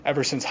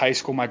Ever since high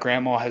school, my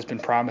grandma has been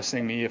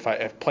promising me if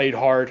I played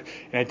hard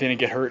and I didn't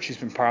get hurt, she's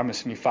been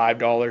promising me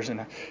 $5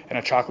 and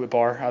a chocolate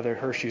bar, either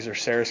Hershey's or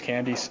Sarah's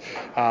candies.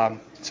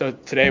 So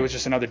today was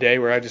just another day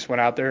where I just went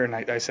out there and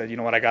I said, you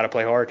know what, I got to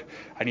play hard.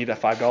 I need that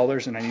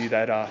 $5 and I need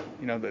that,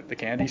 the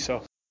candy.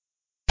 So.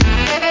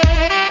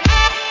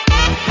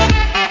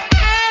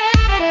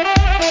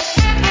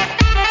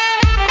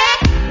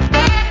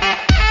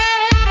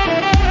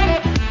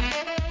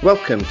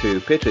 Welcome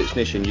to Patriots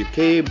Nation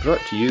UK,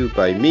 brought to you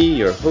by me,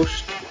 your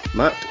host,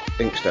 Matt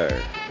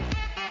Inkster.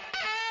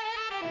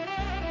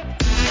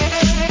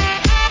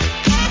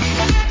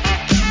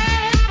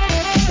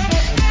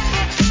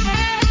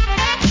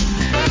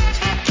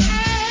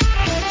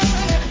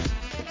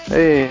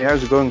 Hey,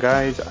 how's it going,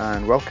 guys?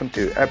 And welcome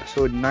to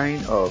episode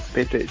 9 of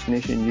Patriots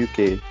Nation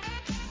UK.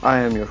 I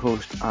am your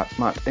host at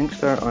Matt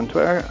Inkster on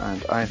Twitter,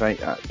 and I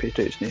write at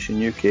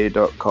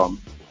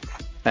patriotsnationuk.com.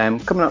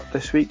 Coming up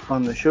this week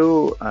on the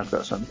show, I've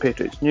got some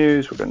Patriots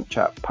news. We're going to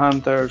chat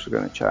Panthers, we're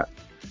going to chat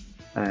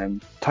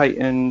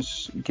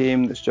Titans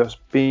game that's just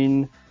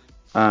been,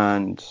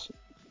 and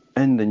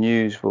in the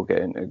news we'll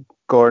get into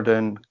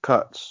Gordon,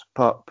 Cuts,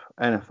 Pup,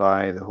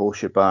 NFI, the whole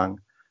shebang.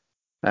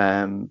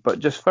 But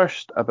just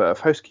first, a bit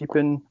of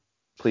housekeeping.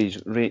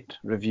 Please rate,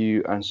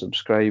 review and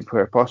subscribe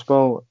where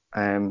possible.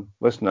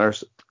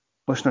 Listenership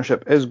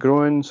is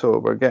growing, so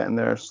we're getting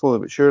there slowly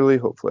but surely.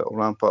 Hopefully it'll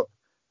ramp up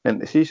in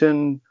the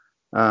season.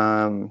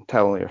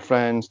 Tell your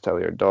friends, tell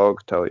your dog,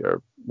 tell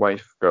your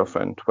wife,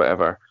 girlfriend,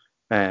 whatever.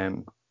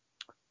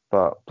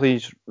 But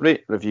please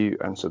rate, review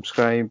and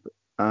subscribe,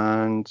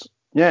 and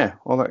yeah,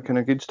 all that kind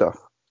of good stuff.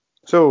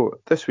 So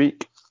this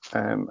week,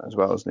 as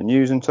well as the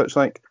news and such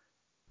like,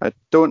 I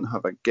don't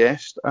have a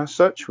guest as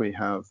such. We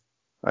have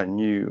a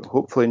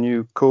hopefully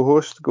new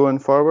co-host going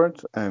forward.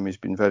 He's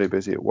been very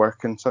busy at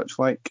work and such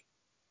like.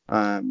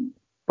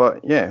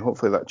 But yeah,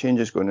 hopefully that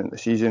changes going into the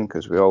season,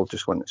 because we all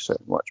just want to sit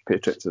and watch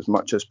Patriots as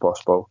much as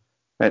possible.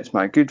 It's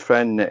my good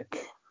friend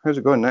Nick. How's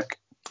it going, Nick?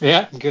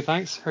 Yeah, I'm good,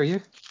 thanks. How are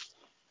you?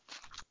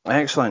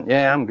 Excellent.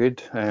 Yeah, I'm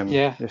good.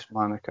 Yeah. Just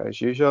manic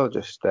as usual.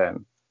 Just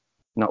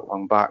not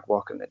long back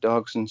walking the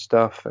dogs and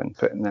stuff, and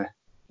putting the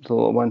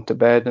little one to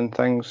bed and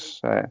things.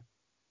 Happy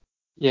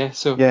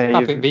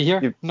to be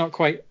here. Not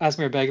quite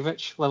Asmir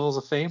Begovic levels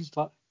of fame,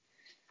 but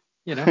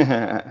you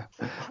know.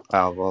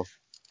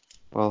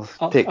 We'll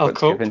take what's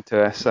cope. given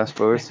to us, I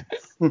suppose.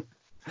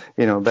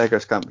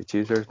 Beggars can't be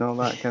choosers and all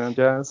that kind of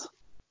jazz.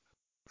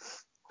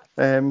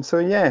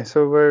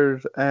 So we're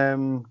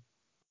going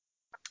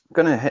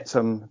to hit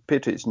some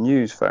Patriots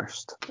news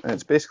first.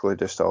 It's basically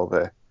just all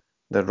the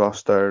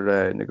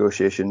roster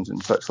negotiations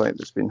and such like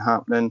that's been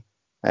happening.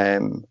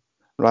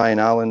 Ryan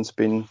Allen's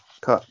been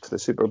cut. The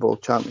Super Bowl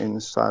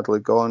champions sadly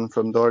gone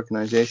from the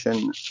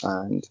organisation,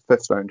 and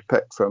 5th round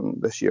pick from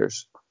this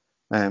year's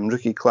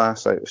rookie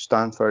class out of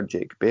Stanford,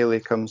 Jake Bailey,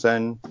 comes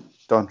in.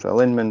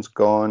 Dontrell Inman's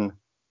gone.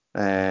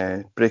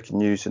 Breaking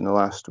news in the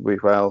last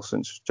week,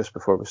 since just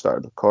before we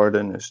started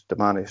recording, is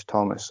Demaryius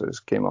Thomas has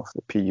came off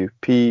the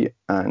PUP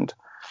and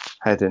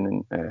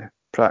heading in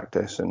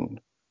practice, and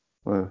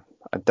I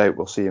doubt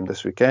we'll see him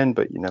this weekend,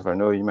 but you never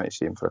know, you might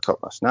see him for a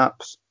couple of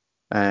snaps.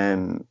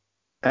 Edelman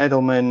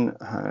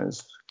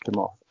has come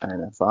off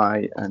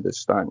NFI and is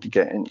starting to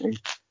get into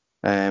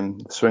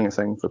the swing of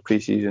things for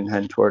preseason,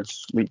 heading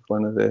towards week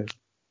 1 of the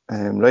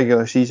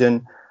regular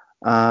season,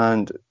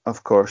 and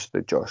of course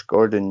the Josh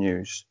Gordon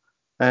news.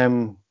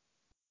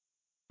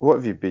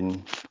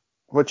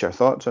 What's your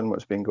thoughts on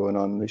what's been going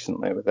on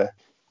recently with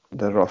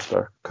the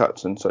roster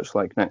cuts and such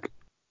like, Nick?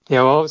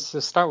 Yeah, well,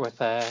 to start with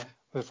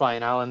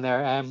Ryan Allen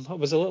there, it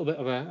was a little bit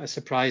of a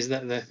surprise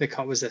that the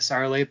cut was this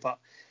early, but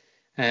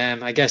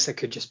I guess it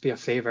could just be a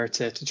favour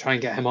to try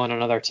and get him on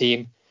another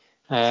team.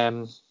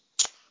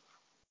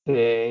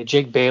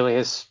 Jake Bailey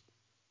has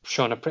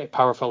shown a pretty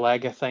powerful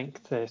leg, I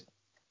think. The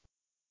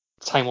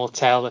time will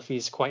tell if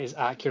he's quite as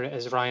accurate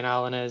as Ryan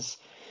Allen is.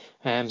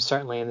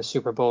 Certainly in the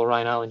Super Bowl,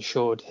 Ryan Allen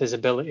showed his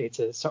ability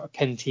to sort of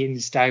pin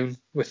teams down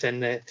within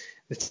the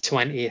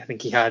 20. I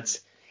think he had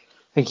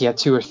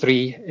 2 or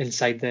 3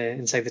 inside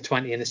the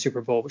 20 in the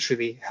Super Bowl, which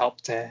really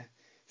helped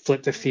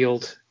flip the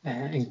field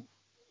and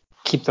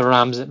keep the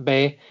Rams at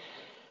bay.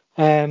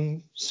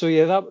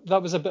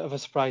 That was a bit of a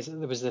surprise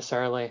that it was this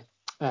early.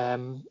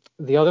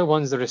 The other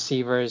ones, the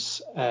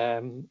receivers,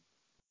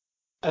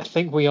 I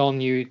think we all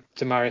knew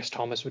Demaryius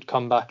Thomas would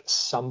come back at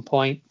some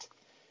point.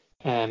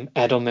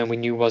 Edelman we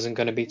knew wasn't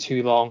going to be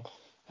too long.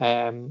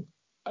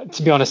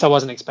 To be honest, I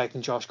wasn't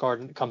expecting Josh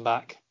Gordon to come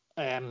back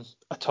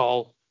at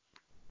all.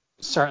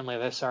 Certainly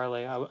this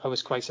early. I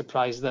was quite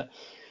surprised that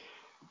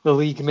the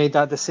league made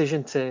that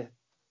decision to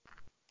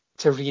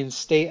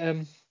reinstate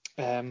him.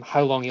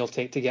 How long he'll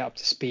take to get up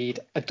to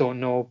speed, I don't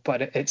know,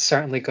 but it's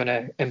certainly going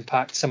to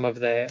impact some of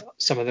the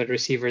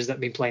receivers that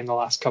have been playing the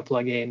last couple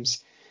of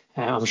games.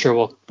 I'm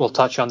sure we'll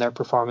touch on their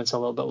performance a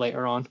little bit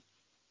later on.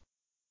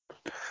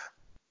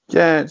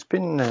 Yeah, it's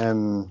been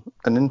an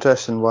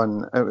interesting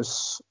one. It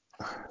was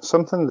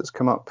something that's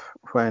come up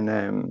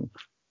when,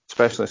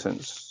 especially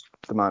since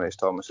Demaryius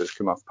Thomas has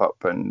come off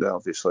PUP, and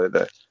obviously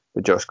the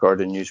the Josh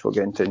Gordon news we'll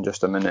get into in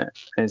just a minute,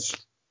 is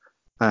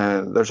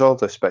there's all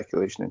this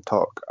speculation and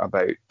talk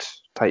about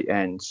tight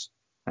ends.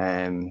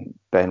 Ben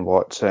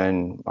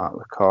Watson, Matt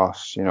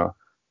Lacoste,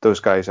 those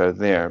guys are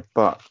there.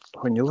 But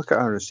when you look at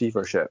our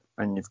receivership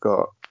and you've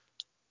got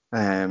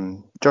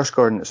Josh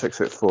Gordon at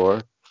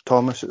 6'4",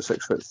 Thomas at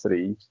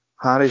 6'3",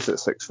 Harry's at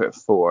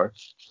 6'4",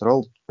 they're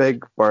all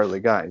big, burly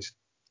guys.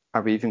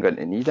 Are we even going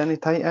to need any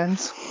tight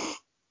ends?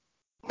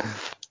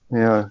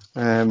 Yeah.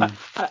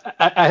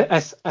 I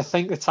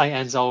think the tight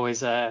end's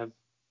always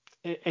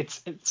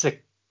it's a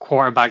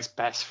quarterback's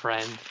best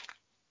friend,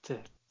 to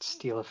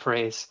steal a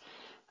phrase.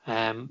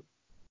 It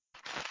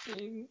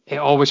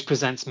always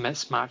presents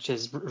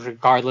mismatches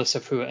regardless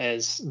of who it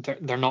is.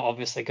 They're not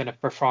obviously going to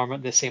perform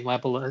at the same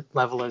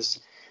level as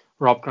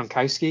Rob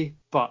Gronkowski,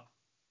 but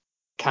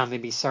can they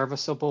be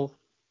serviceable?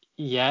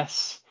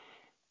 Yes.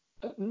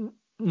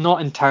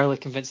 Not entirely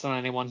convinced on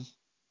anyone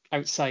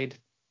outside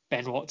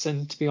Ben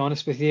Watson, to be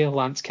honest with you.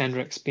 Lance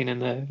Kendrick's been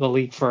in the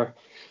league for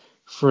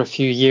a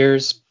few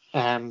years.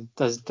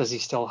 Does he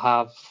still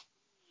have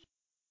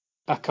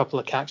a couple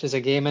of catches a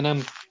game in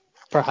him?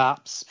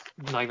 Perhaps.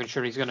 Not even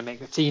sure he's going to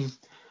make the team.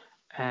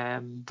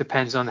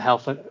 Depends on the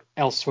health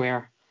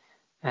elsewhere.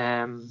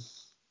 Ryan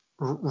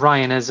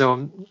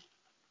Izzo,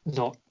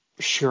 not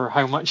sure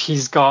how much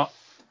he's got,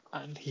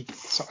 and he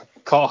sort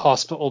of caught a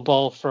hospital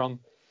ball from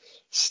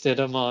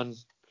Stidham on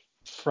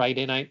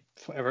Friday night,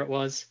 whatever it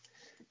was.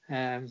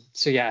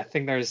 So yeah, I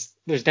think there's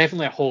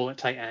definitely a hole at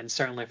tight end,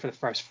 certainly for the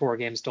first 4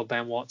 games till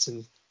Ben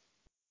Watson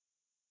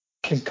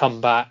can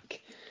come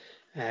back.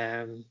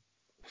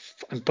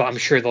 But I'm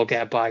sure they'll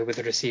get by with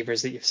the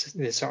receivers that you've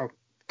sort of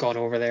gone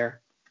over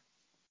there.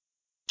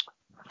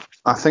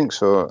 I think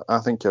so. I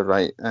think you're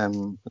right.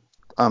 I'm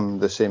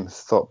the same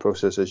thought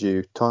process as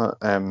you.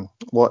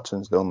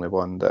 Watson's the only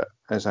one that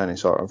is any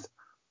sort of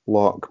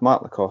lock.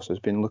 Matt Lacoste has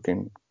been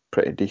looking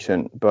pretty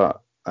decent,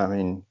 but I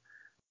mean,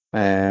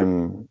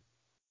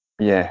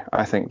 yeah,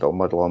 I think they'll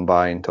muddle on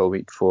by until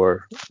week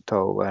 4,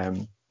 till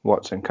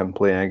Watson can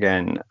play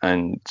again,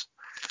 and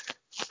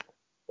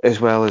as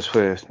well as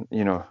with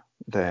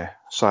the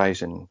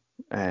size and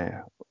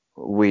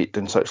weight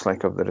and such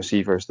like of the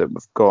receivers that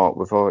we've got,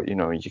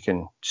 you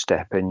can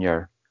step in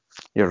your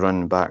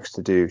running backs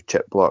to do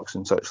chip blocks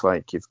and such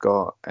like. You've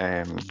got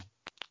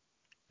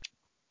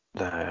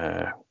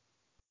the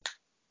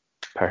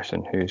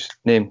person whose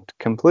name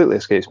completely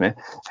escapes me,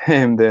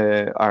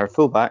 our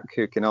fullback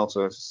who can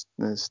also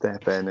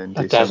step in and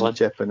do some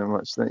chipping and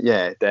much.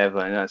 Yeah,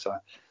 Devlin. That's why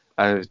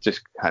I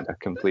just had a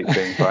complete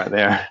brain fart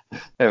there.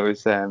 It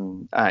was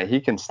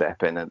he can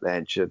step in at the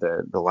edge of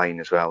the line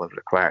as well if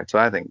required. So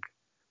I think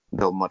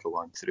they'll muddle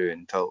on through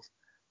until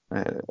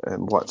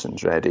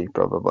Watson's ready,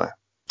 probably.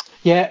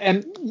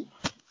 Yeah,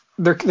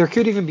 there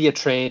could even be a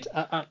trade.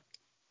 I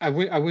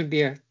wouldn't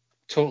be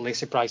totally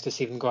surprised to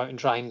see them go out and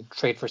try and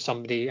trade for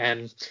somebody.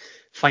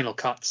 Final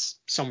cuts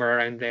somewhere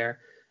around there.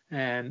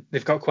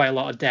 They've got quite a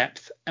lot of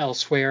depth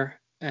elsewhere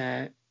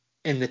in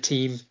the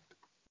team.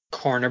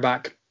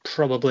 Cornerback,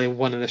 probably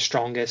one of the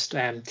strongest.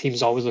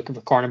 Teams always looking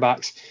for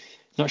cornerbacks.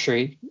 Not sure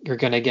you're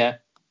going to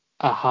get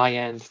a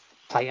high-end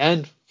tight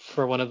end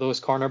for one of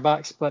those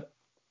cornerbacks, but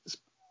it's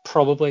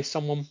probably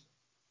someone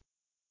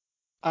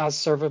as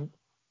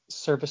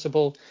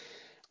serviceable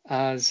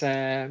as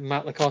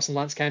Matt Lacoste and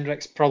Lance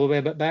Kendrick's, probably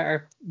a bit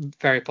better.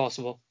 Very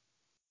possible.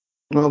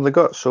 Well, they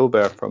got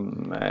Sober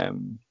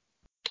from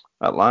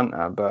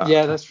Atlanta, but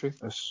yeah, that's true.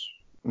 His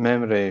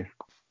memory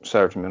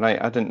serves me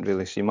right. I didn't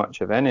really see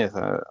much of any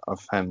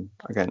of him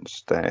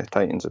against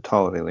Titans at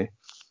all, really.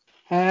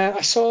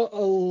 I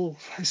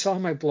saw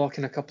him out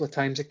blocking a couple of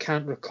times. I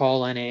can't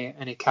recall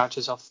any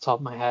catches off the top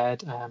of my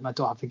head. I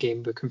don't have the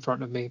game book in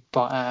front of me,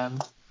 but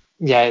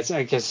yeah,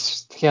 I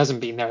guess he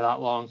hasn't been there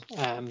that long,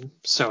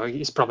 so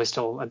he's probably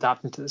still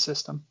adapting to the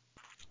system.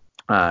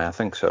 I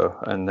think so.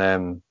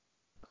 And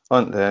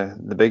on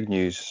the big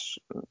news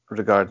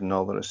regarding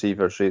all the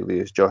receivers really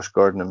is Josh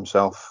Gordon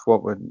himself.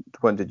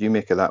 What did you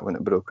make of that when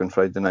it broke on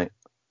Friday night?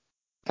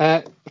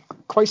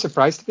 Quite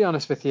surprised, to be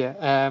honest with you.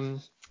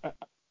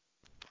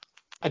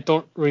 I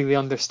don't really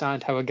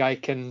understand how a guy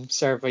can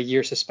serve a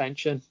year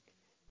suspension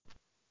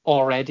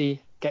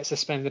already, get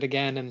suspended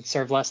again, and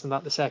serve less than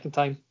that the second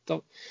time.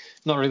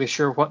 Not really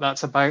sure what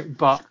that's about,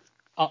 but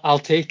I'll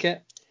take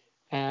it.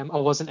 I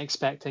wasn't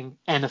expecting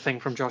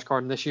anything from Josh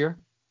Gordon this year,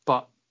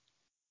 but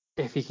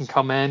if he can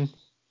come in,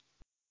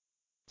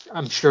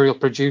 I'm sure he'll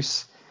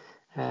produce.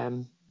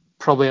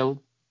 Probably a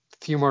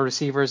few more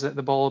receivers that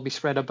the ball will be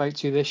spread about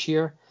to this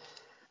year.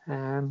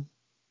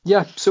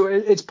 Yeah, so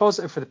it's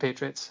positive for the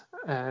Patriots.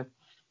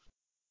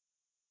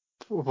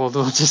 We'll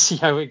just see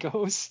how it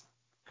goes.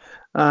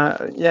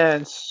 Yeah,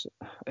 it's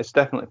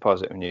definitely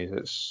positive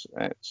news.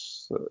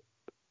 It's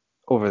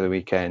over the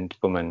weekend,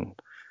 on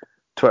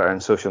Twitter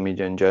and social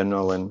media in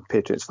general, and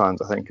Patriots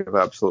fans, I think, have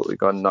absolutely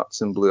gone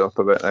nuts and blew up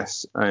about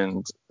this,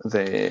 and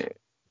they,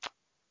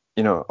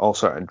 all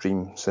sort of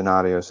dream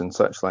scenarios and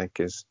such like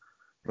is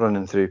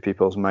running through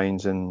people's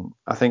minds, and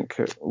I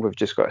think we've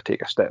just got to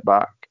take a step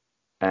back.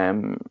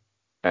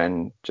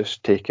 and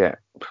just take it.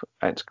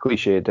 It's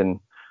cliched in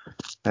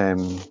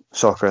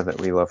soccer that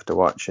we love to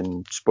watch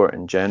and sport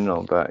in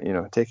general, but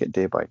take it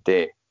day by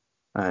day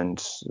and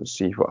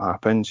see what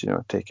happens.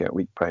 Take it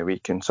week by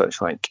week and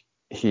such like.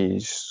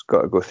 He's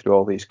got to go through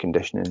all these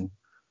conditioning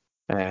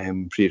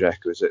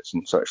prerequisites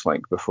and such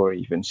like before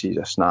he even sees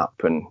a snap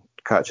and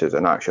catches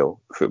an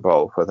actual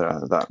football,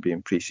 whether that be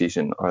in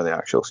pre-season or the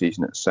actual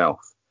season itself.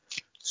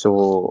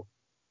 So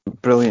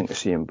brilliant to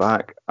see him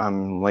back.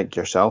 I'm like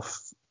yourself.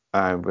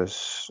 I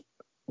was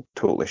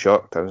totally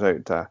shocked. I was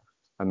out to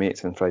a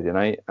mate's on Friday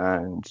night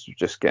and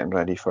just getting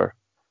ready for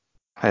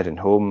heading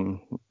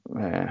home.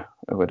 It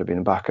would have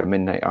been back at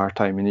midnight our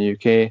time in the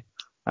UK,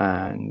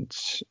 and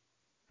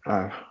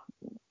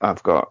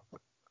I've got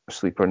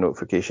sleeper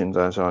notifications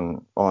as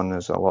on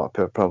as a lot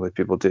of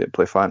people do to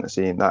play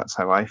fantasy, and that's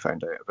how I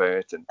found out about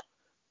it, and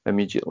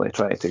immediately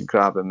tried to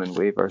grab him in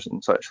waivers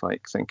and such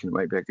like, thinking it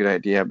might be a good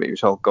idea, but he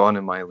was all gone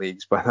in my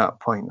leagues by that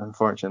point,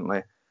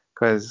 unfortunately,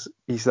 because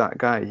he's that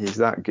guy. He's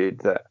that good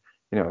that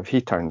if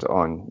he turns it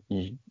on,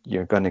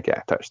 you're going to get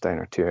a touchdown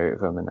or two out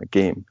of him in a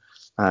game,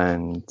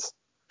 and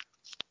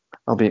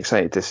I'll be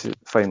excited to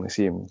finally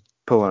see him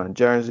pull on a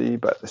jersey.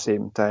 But at the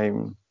same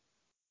time,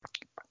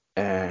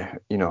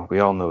 we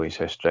all know his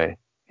history.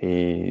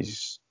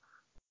 He's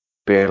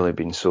barely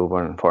been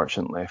sober,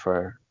 unfortunately,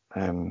 for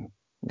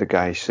the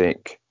guy's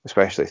sake,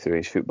 especially through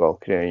his football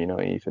career.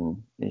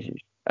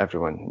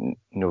 Everyone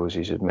knows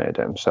he's admitted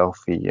it himself.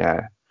 He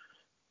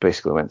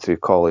basically went through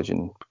college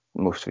and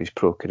most of his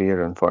pro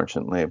career,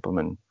 unfortunately,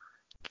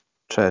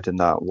 treading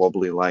that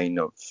wobbly line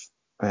of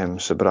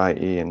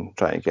sobriety and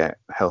trying to get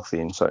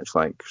healthy and such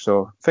like.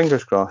 So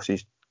fingers crossed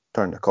he's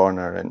turned the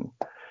corner and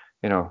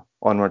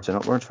onwards and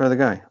upwards for the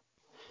guy.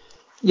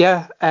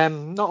 Yeah,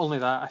 not only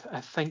that, I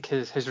think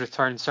his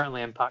return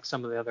certainly impacts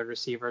some of the other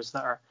receivers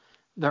that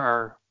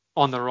are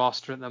on the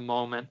roster at the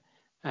moment.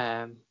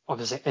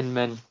 Obviously,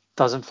 Inman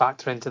doesn't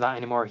factor into that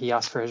anymore. He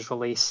asked for his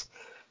release.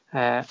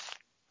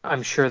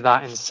 I'm sure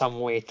that in some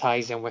way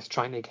ties in with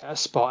trying to get a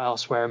spot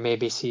elsewhere.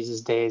 Maybe sees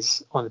his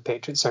days on the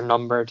Patriots are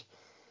numbered.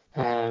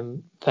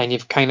 Then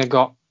you've kind of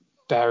got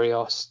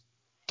Berrios.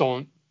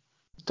 Don't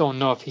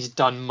know if he's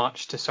done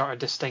much to sort of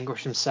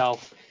distinguish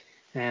himself.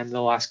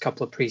 The last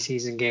couple of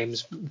preseason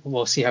games,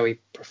 we'll see how he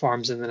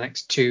performs in the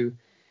next two.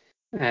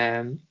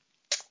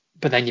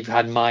 But then you've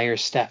had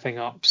Myers stepping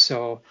up.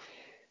 So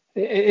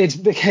it's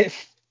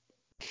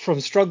from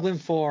struggling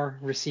for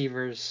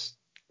receivers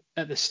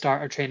at the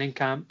start of training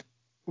camp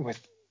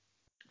with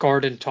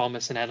Gordon,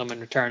 Thomas, and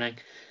Edelman returning.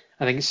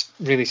 I think it's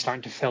really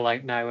starting to fill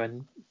out now.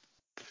 And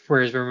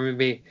whereas we're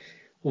maybe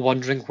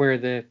wondering where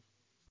the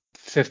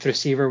fifth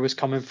receiver was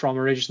coming from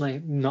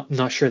originally,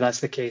 not sure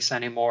that's the case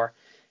anymore.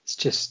 It's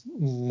just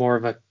more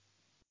of a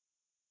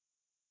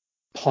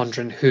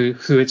pondering who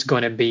it's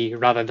going to be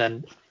rather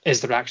than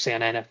is there actually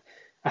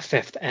a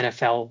fifth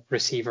NFL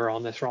receiver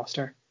on this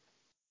roster.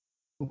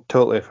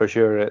 Totally, for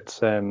sure.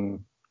 It's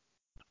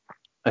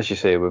as you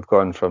say, we've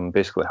gone from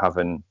basically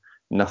having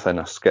nothing,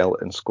 a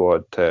skeleton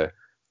squad, to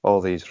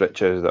all these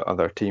riches that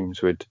other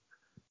teams would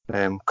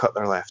cut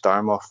their left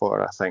arm off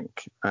for, I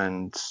think.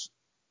 And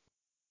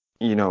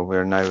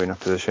we're now in a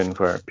position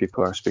where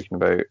people are speaking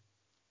about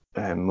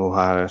Mo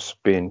Harris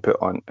being put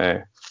on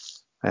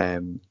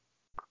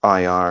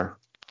IR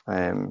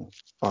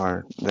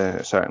or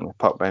certainly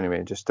PUP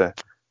anyway, just to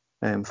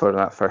for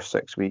that first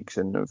 6 weeks,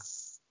 and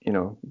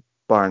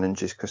barring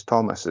injuries, because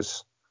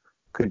Thomas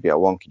could be a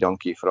wonky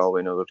donkey for all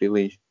we know,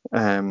 really.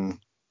 And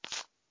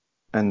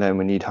then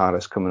we need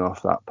Harris coming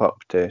off that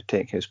PUP to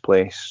take his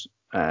place.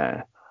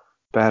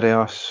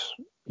 Berrios,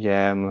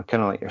 yeah, I'm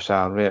kind of like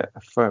yourself.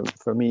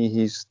 For me,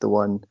 he's the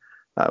one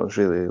that I was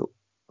really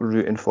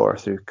rooting for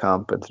through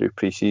camp and through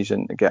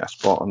pre-season to get a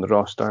spot on the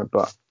roster,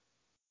 but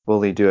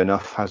will he do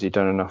enough? Has he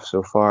done enough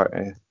so far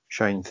to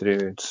shine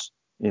through? It's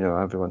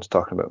everyone's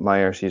talking about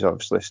Myers. He's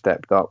obviously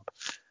stepped up,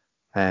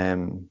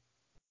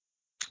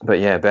 but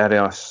yeah,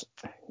 Berrios,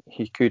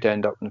 he could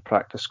end up in the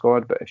practice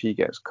squad, but if he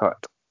gets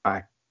cut,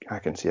 I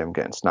can see him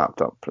getting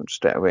snapped up from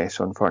straight away.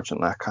 So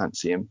unfortunately, I can't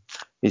see him.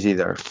 He's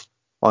either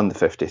on the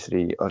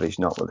 53 or he's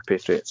not with the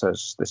Patriots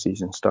as the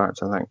season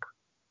starts, I think.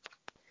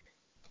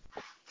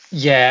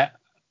 Yeah,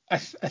 I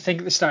think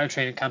at the start of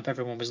training camp,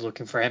 everyone was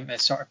looking for him to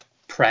sort of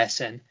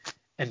press in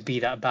and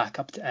be that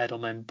backup to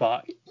Edelman,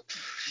 but he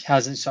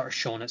hasn't sort of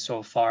shown it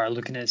so far.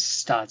 Looking at his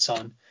stats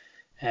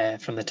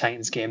from the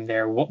Titans game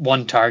there,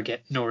 1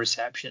 target, no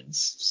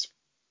receptions.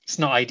 It's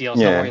not ideal.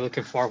 It's not what you're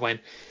looking for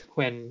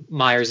when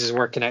Myers is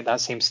working out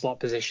that same slot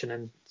position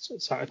and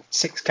sort of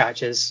 6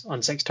 catches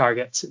on 6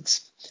 targets.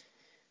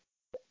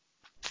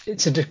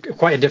 It's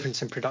quite a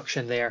difference in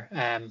production there.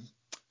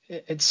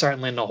 It's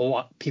certainly not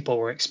what people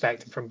were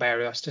expecting from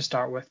Berrios to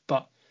start with,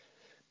 but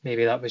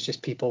maybe that was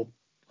just people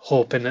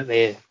hoping that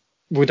they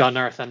would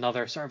unearth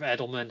another sort of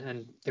Edelman,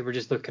 and they were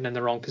just looking in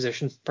the wrong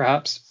position,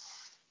 perhaps.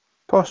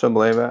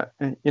 Possibly, but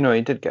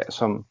he did get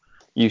some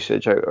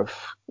usage out of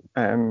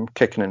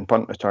kicking and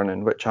punt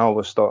returning, which I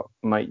always thought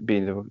might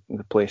be the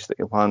place that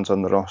he lands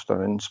on the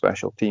roster in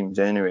special teams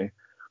anyway.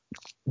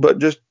 But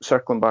just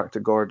circling back to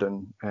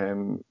Gordon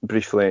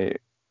briefly,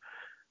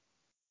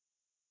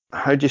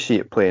 how do you see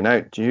it playing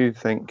out? Do you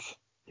think,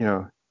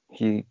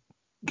 he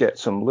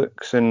gets some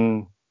looks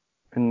in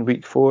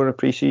week 4 of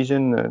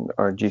pre-season,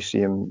 or do you see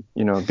him,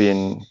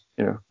 being,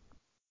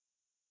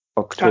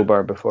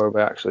 October before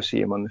we actually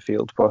see him on the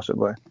field,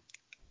 possibly?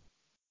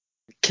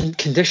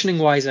 Conditioning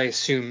wise, I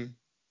assume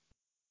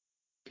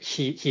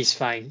he's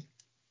fine.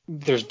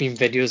 There's been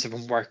videos of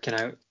him working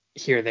out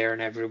here, there,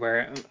 and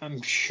everywhere.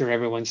 I'm sure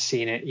everyone's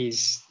seen it.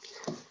 He's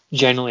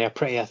generally a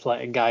pretty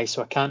athletic guy,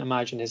 so I can't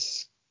imagine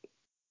his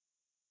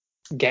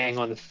getting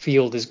on the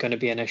field is going to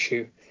be an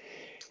issue.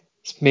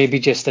 It's maybe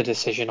just a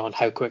decision on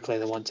how quickly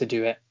they want to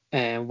do it.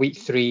 Week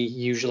 3,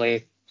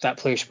 usually that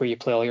place where you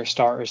play all your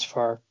starters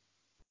for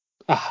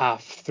a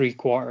half,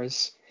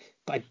 3/4.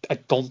 But I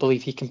don't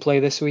believe he can play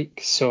this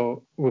week,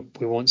 so we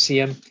won't see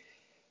him.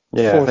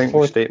 Yeah, I think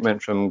the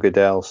statement from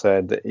Goodell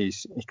said that he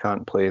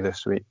can't play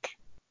this week.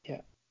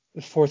 Yeah,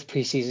 the 4th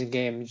preseason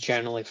game,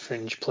 generally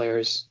fringe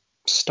players,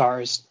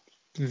 stars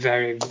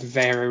very,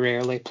 very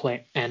rarely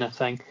play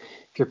anything.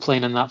 If you're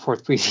playing in that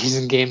 4th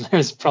preseason game,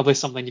 there's probably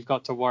something you've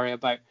got to worry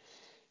about.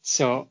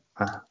 So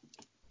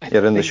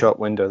you're in the shop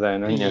window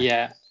then, aren't you?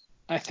 Yeah,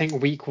 I think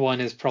week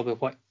 1 is probably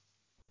what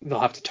they'll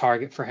have to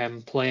target for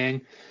him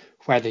playing.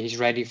 Whether he's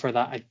ready for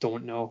that, I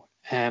don't know.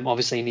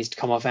 Obviously, he needs to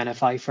come off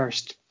NFI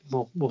first.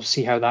 We'll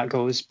see how that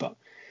goes, but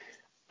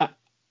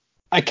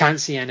I can't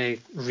see any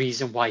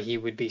reason why he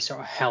would be sort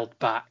of held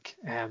back,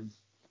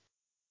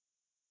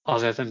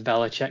 other than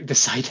Belichick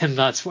deciding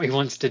that's what he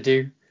wants to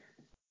do.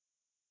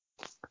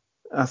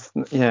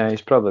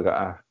 He's probably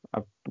got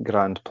a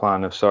grand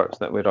plan of sorts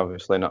that we're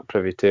obviously not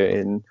privy to.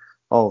 In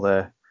all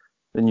the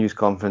news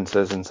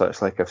conferences and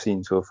such like I've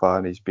seen so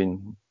far, he's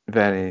been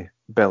very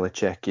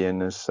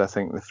Belichickian, as I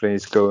think the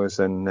phrase goes,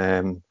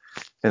 and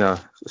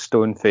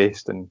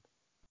stone-faced, and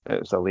it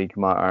was a league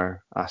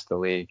matter, asked the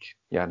league,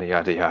 yada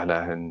yada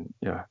yada, and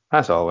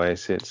as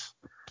always, it's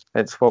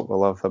what we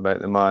love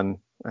about the man,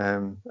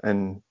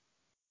 and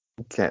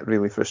get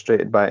really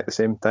frustrated by it at the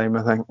same time,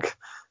 I think.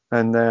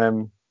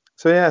 And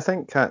so yeah, I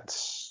think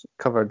that's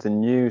covered the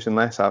news,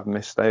 unless I've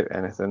missed out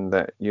anything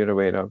that you're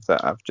aware of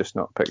that I've just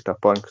not picked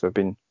up on because I've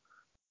been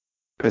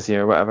busy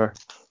or whatever,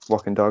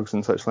 walking dogs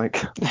and such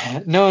like.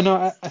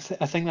 No, I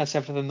think that's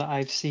everything that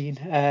I've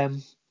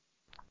seen.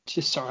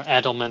 Just sort of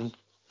Edelman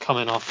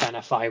coming off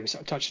NFI, we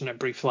sort of touched on it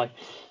briefly.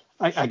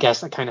 I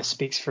guess that kind of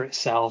speaks for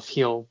itself.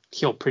 He'll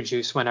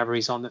produce whenever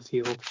he's on the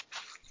field.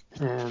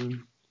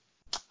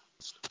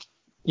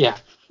 Yeah,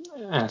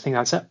 I think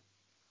that's it.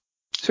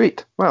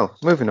 Sweet. Well,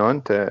 moving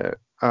on to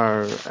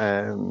our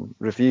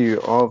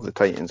review of the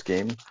Titans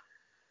game.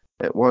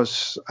 It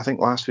was, I think,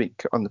 last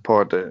week on the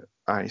pod,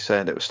 I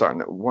said it was starting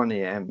at 1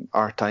 a.m.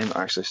 our time. It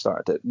actually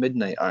started at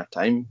midnight our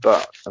time,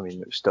 but I mean,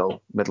 it was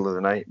still middle of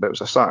the night, but it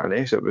was a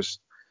Saturday, so it was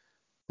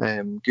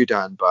good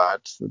and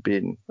bad.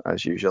 Being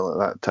as usual at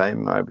that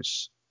time, I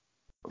was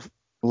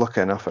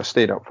lucky enough, I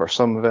stayed up for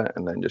some of it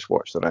and then just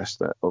watched the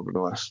rest of it over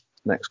the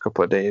next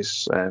couple of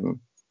days,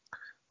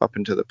 up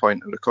until the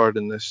point of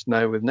recording this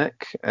now with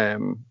Nick.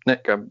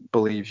 Nick, I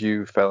believe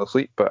you fell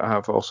asleep, but I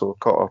have also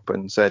caught up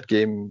in said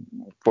game.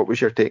 What was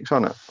your takes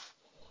on it?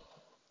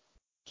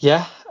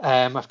 Yeah,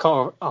 I've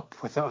caught up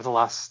with it over the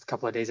last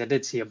couple of days. I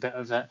did see a bit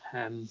of it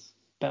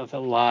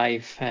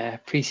live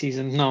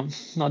pre-season.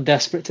 Not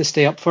desperate to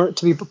stay up for it,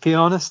 to be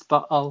honest,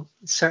 but I'll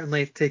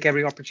certainly take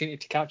every opportunity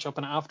to catch up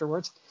on it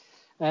afterwards.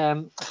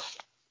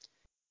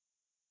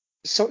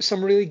 So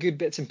some really good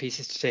bits and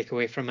pieces to take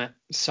away from it.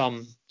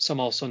 Some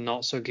also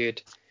not so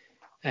good.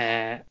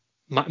 My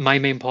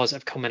main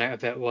positive coming out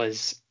of it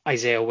was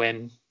Isaiah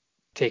Wynn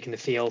taking the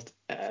field.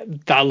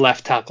 That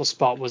left tackle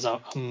spot was a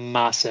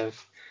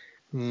massive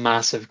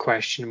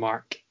question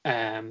mark.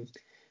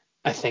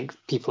 I think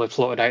people have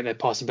floated out the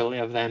possibility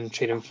of them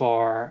trading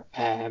for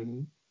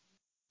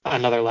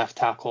another left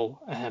tackle,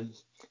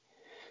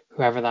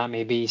 whoever that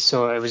may be.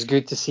 So it was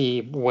good to see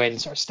Wynn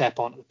sort of step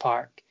onto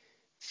the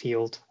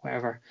field,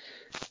 whatever.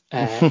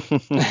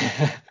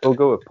 We'll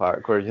go with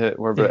park.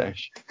 We're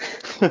British.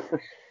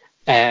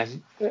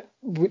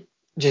 We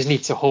just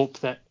need to hope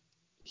that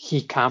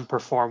he can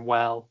perform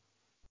well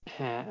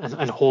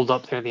and hold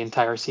up there the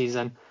entire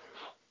season.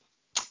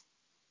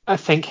 I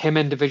think him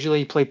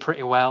individually played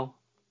pretty well.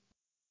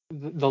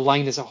 The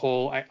line as a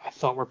whole, I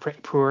thought were pretty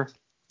poor.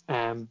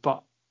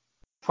 But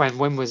when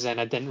Wynn was in,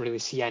 I didn't really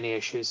see any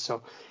issues.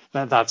 So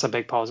that's a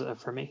big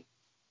positive for me.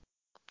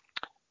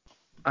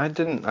 I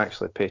didn't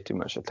actually pay too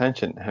much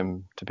attention to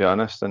him, to be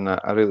honest, and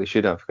I really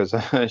should have, because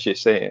as you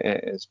say,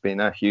 it's been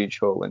a huge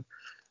hole.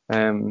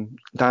 And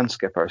Dan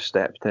Skipper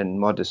stepped in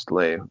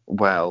modestly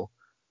well.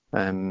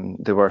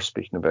 They were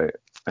speaking about,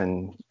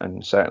 and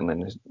certainly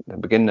in the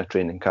beginning of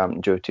training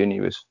camp, Joe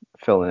Tooney was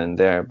filling in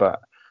there, but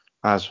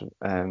as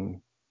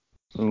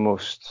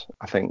most,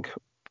 I think,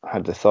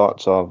 had the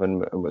thoughts of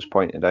and was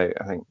pointed out,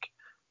 I think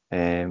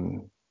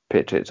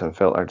Patriots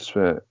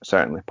Unfiltered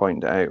certainly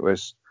pointed out,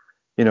 was,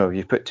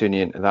 you put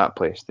Tooney into that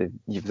place,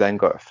 you've then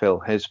got to fill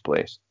his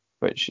place,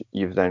 which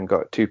you've then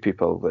got two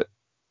people that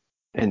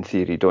in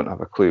theory, don't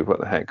have a clue what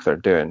the heck they're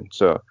doing.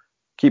 So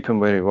keep him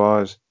where he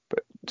was,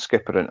 but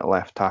skipper into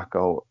left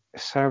tackle,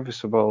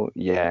 serviceable,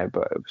 yeah,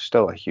 but it was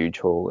still a huge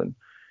hole. And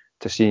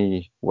to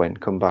see Wynn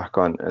come back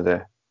onto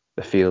the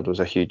field was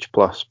a huge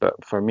plus.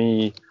 But for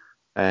me,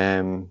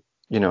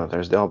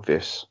 there's the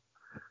obvious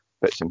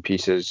bits and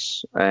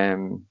pieces.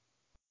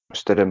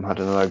 Stidham had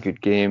another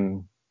good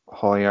game.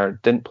 Hoyer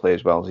didn't play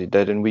as well as he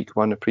did in week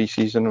 1 of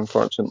pre-season,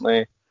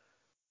 unfortunately.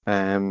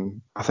 I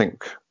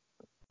think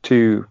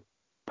two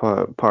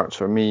parts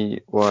for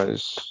me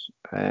was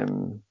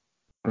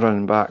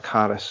running back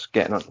Harris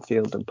getting on the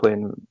field and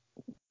playing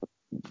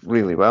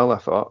really well, I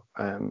thought.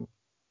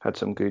 Had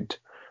some good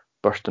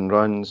bursting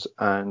runs,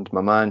 and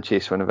my man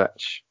Chase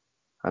Winovich,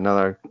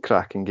 another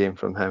cracking game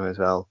from him as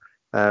well.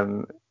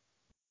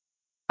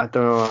 I don't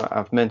know,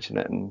 I've mentioned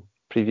it in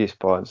previous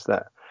pods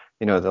that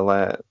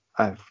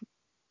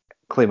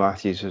Clay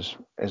Matthews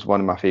is one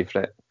of my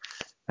favourite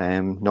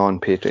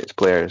non-Patriots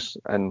players,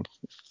 and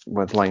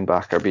with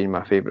linebacker being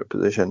my favourite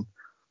position,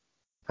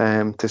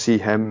 to see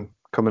him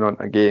coming on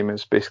a game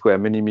is basically a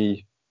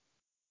mini-me.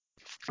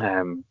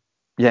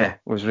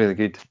 Was really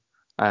good.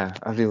 I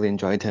really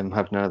enjoyed him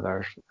having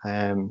another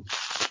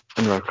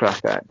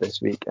crack at it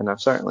this week, and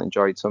I've certainly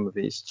enjoyed some of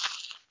his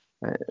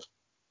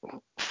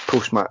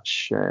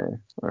post-match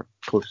or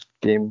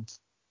post-game,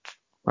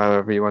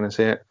 however you want to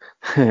say it,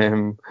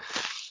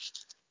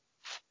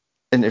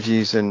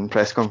 interviews and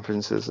press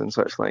conferences and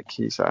such like.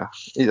 He's a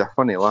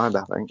funny lad,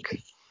 I think.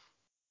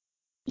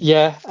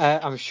 Yeah,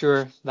 I'm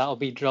sure that'll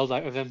be drilled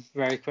out of him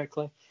very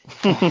quickly.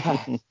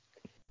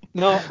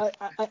 No,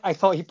 I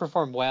thought he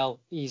performed well.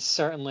 He's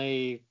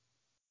certainly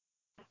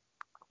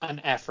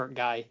an effort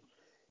guy,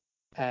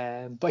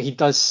 but he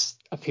does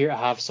appear to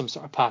have some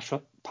sort of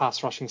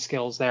pass rushing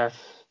skills there.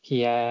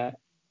 He had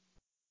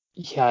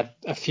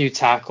a few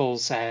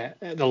tackles at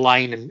the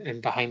line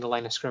and behind the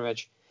line of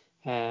scrimmage,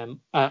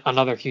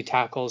 another few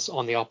tackles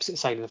on the opposite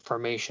side of the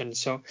formation.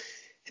 So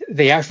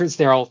the effort's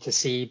there all to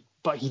see,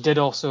 but he did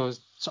also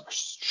sort of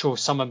show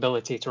some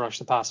ability to rush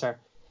the passer.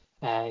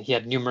 He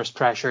had numerous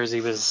pressures.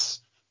 He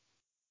was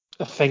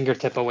a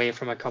fingertip away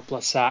from a couple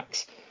of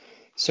sacks.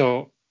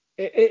 So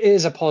it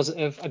is a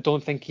positive. I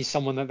don't think he's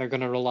someone that they're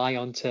going to rely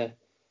on to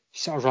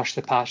sort of rush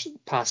the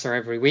passer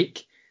every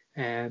week.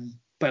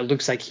 But it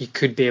looks like he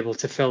could be able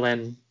to fill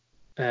in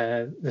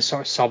the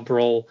sort of sub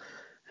role,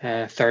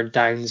 third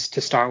downs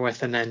to start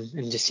with,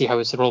 and just see how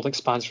his role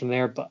expands from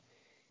there. But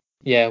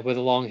yeah, with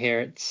the long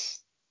hair,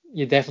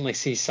 you definitely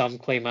see some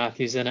Clay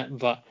Matthews in it,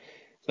 but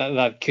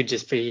that could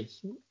just be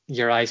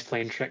your eyes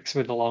playing tricks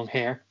with the long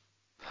hair.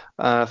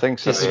 I think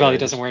so. Just as well he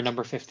doesn't wear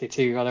number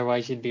 52,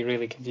 otherwise you'd be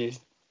really confused.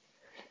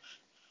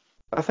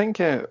 I think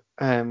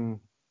who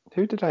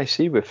did I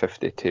see with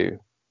 52?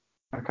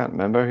 I can't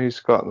remember who's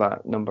got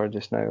that number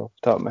just now off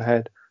the top of my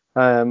head.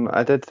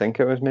 I did think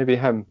it was maybe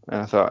him,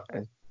 and I thought,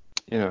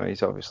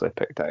 he's obviously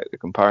picked out the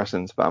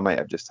comparisons, but I might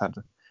have just had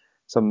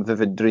some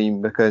vivid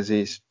dream because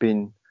he's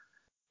been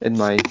in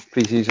my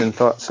pre-season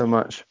thoughts so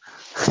much.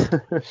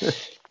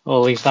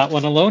 We'll leave that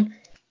one alone.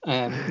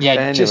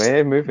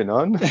 Anyway, moving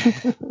on.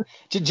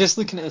 Just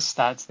looking at his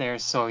stats there,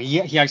 so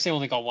he actually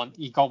only got one.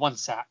 He got one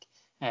sack,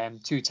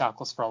 2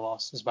 tackles for a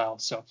loss as well.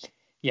 So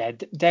yeah,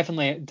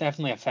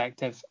 definitely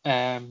effective.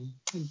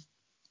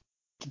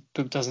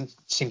 But doesn't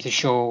seem to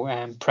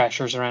show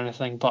pressures or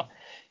anything. But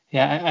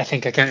yeah, I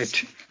think I counted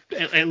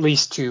at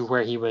least 2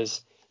 where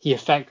he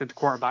affected the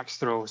quarterback's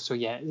throw. So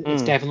yeah,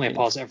 it's definitely a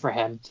positive for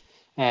him.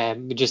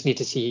 We just need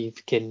to see if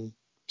he can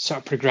sort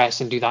of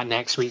progress and do that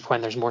next week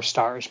when there's more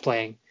starters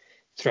playing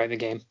throughout the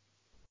game.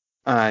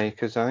 Aye,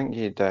 because I think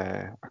he had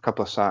a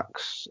couple of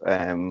sacks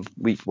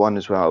week 1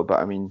 as well, but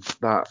I mean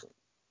that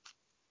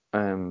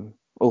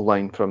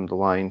O-line from the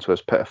Lions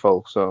was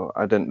pitiful, so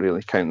I didn't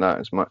really count that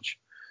as much,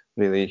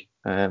 really.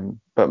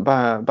 But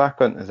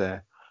back onto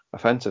the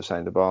offensive side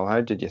of the ball,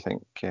 how did you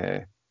think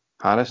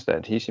Harris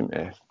did? He seemed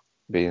to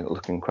be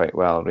looking quite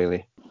well,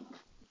 really.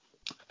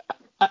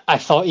 I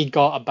thought he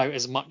got about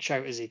as much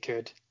out as he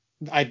could.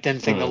 I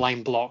didn't think the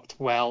line blocked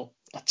well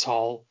at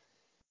all.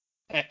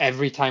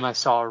 Every time I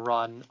saw a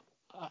run,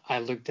 I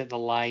looked at the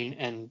line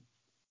and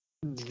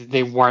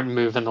they weren't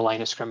moving the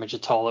line of scrimmage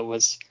at all. It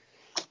was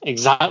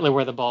exactly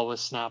where the ball was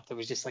snapped. There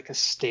was just like a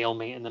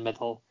stalemate in the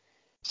middle.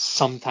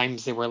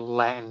 Sometimes they were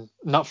letting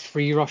not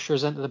free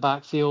rushers into the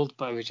backfield,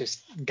 but it was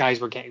just guys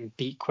were getting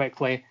beat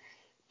quickly,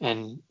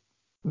 and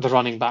the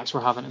running backs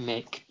were having to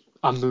make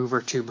a move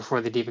or two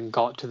before they'd even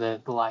got to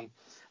the line.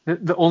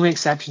 The only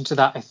exception to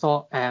that, I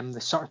thought,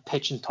 the sort of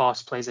pitch and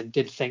toss plays, I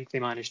did think they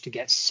managed to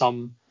get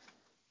some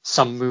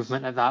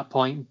movement at that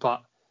point,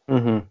 but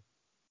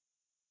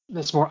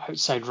there's more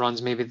outside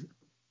runs, maybe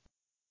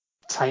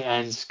tight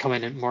ends come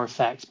in at more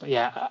effect. But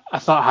yeah, I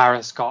thought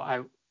Harris got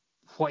out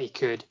what he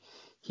could.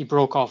 He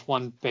broke off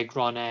one big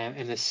run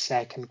in the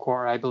second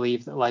quarter, I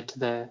believe, that led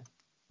to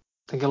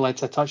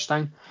a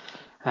touchdown.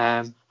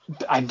 I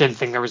didn't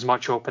think there was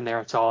much open there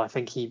at all. I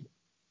think he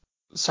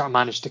sort of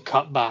managed to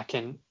cut back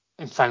and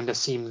found a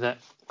seam that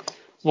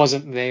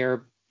wasn't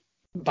there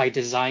by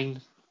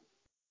design.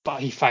 but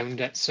he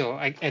found it, so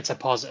it's a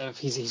positive.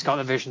 He's got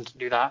the vision to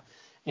do that,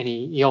 and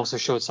he also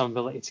showed some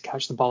ability to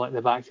catch the ball out of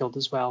the backfield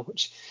as well,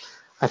 which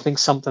I think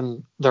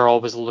something they're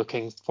always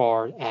looking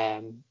for.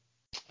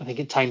 I think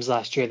at times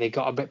last year they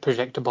got a bit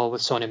predictable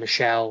with Sonny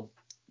Michel.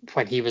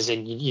 When he was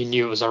in, you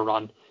knew it was a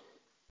run.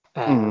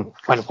 When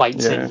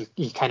White's in,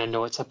 you kind of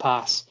know it's a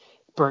pass.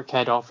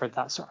 Burkhead offered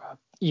that sort of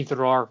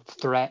either-or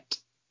threat,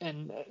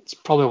 and it's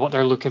probably what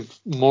they're looking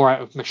more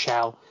out of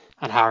Michel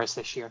and Harris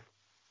this year.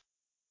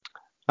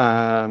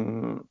 I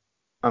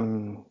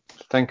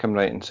think I'm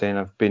right in saying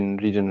I've been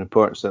reading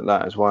reports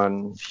that is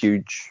one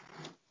huge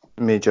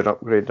major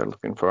upgrade they're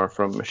looking for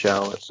from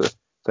Michel. It's a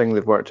thing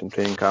they've worked in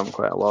training camp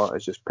quite a lot,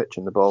 is just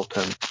pitching the ball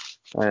to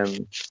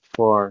him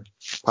for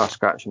pass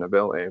catching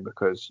ability,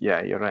 because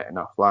you're right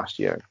enough. Last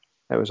year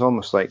it was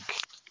almost like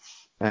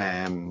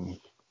there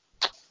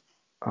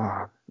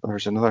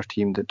was another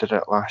team that did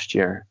it last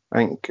year. I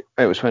think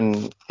it was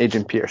when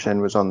Adrian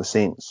Peterson was on the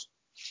Saints.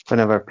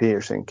 Whenever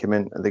Peterson came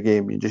into the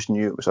game, you just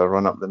knew it was a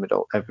run up the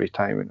middle every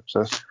time, and it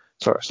was a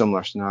sort of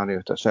similar scenario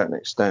to a certain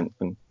extent.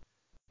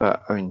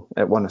 But I mean,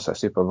 it won us a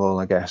Super Bowl,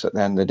 I guess, at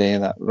the end of the day,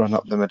 that run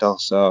up the middle.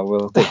 So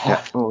we'll take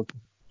it.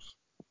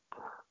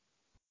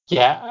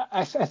 Yeah,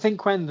 I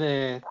think when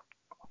the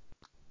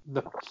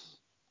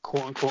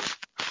quote unquote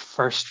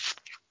first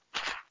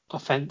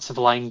offensive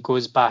line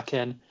goes back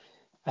in,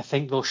 I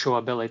think they'll show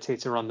ability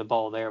to run the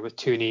ball there with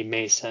Tooney,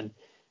 Mason,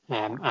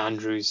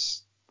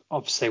 Andrews.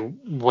 Obviously,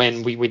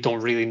 when we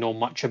don't really know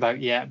much about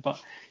yet, but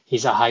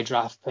he's a high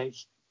draft pick.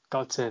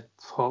 Got to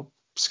hope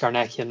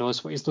Scarnecchia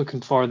knows what he's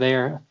looking for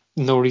there.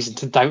 No reason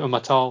to doubt him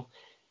at all.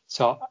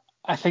 So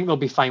I think they'll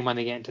be fine when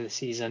they get into the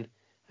season.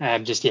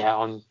 On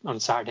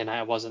Saturday night,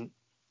 I wasn't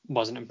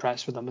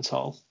impressed with them at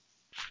all.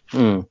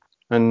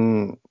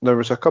 And there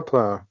was a couple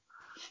of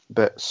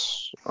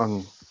bits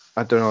on.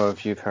 I don't know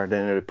if you've heard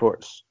any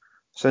reports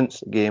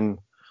since the game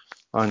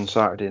on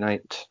Saturday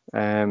night.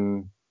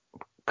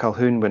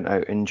 Calhoun went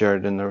out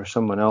injured, and there was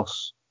someone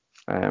else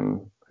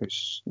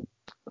who's,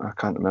 I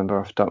can't remember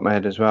off the top of my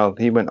head as well.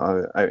 He went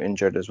out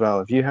injured as well.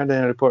 Have you heard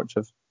any reports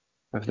of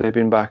if they've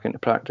been back into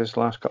practice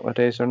the last couple of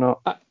days or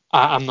not?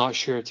 I'm not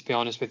sure, to be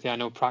honest with you. I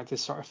know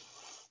practice sort of,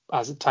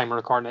 as at time of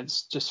recording,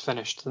 it's just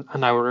finished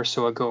an hour or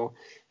so ago.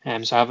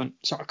 So I haven't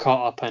sort of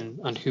caught up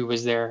on who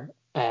was there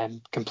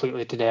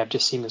completely today. I've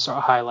just seen the sort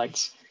of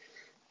highlights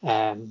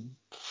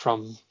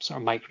from sort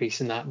of Mike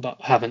Reese and that,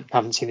 but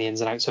haven't seen the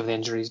ins and outs of the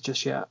injuries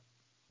just yet.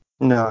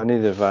 No,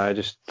 neither have I.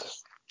 It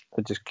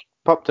just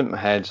popped into my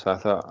head, so I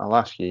thought I'll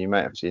ask you. You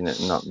might have seen it,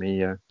 and not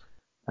me.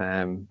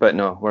 But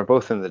no, we're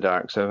both in the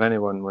dark. So if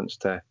anyone wants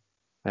to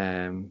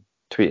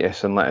tweet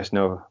us and let us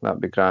know,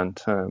 that'd be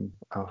grand.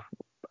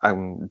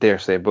 I dare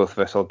say both of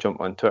us will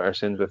jump on Twitter as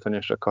soon as we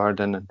finish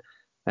recording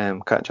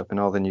and catch up on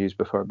all the news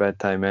before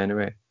bedtime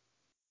anyway.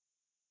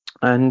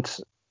 And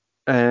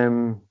I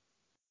don't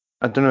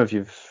know if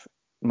you've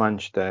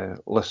managed to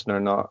listen or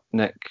not,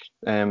 Nick.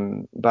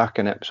 Back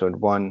in episode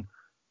 1,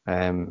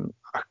 I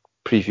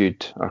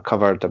previewed or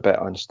covered a bit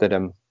on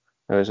Stidham.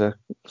 There was a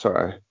sort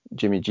of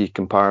Jimmy G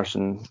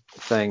comparison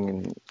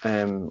thing,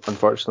 and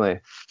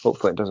unfortunately,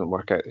 hopefully it doesn't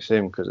work out the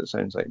same, because it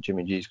sounds like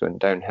Jimmy G's going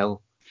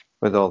downhill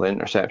with all the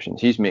interceptions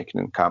he's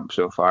making in camp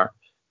so far.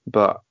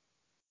 But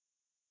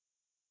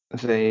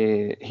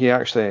he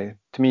actually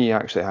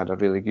had a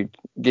really good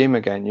game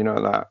again. You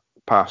know, that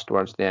pass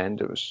towards the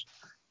end, it was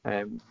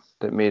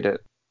that made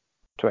it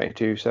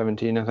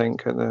 22-17, I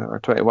think, or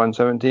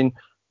 21-17.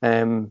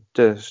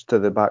 Just to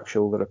the back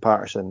shoulder of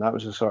Patterson. That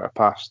was the sort of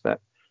pass that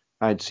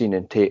I'd seen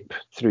in tape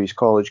through his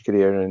college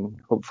career, and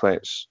hopefully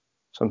it's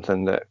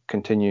something that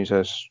continues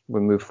as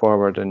we move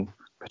forward and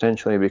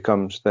potentially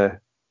becomes the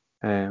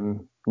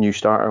new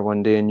starter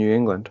one day in New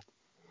England.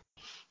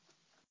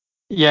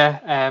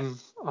 Yeah,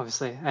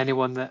 obviously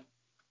anyone that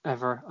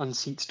ever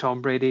unseats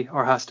Tom Brady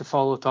or has to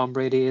follow Tom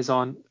Brady is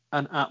on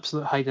an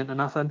absolute hide into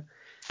nothing.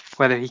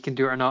 Whether he can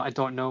do it or not, I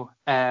don't know.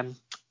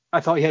 I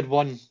thought he had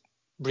one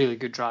really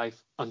good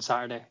drive on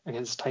Saturday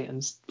against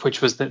Titans,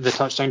 which was the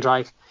touchdown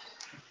drive.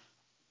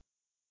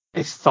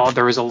 I thought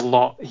there was a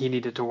lot he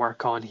needed to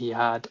work on. He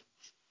had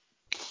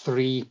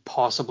 3,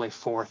 possibly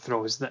 4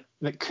 throws that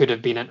could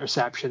have been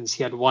interceptions.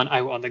 He had one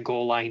out on the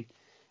goal line.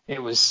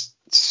 It was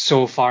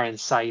so far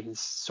inside and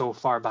so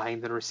far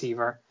behind the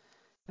receiver.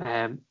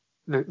 The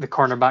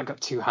cornerback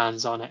got 2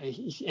 hands on it,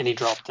 and he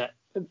dropped it.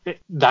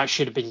 That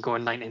should have been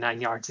going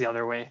 99 yards the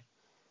other way.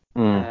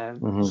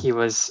 He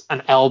was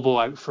an elbow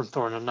out from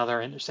throwing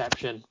another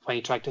interception when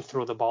he tried to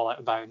throw the ball out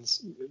of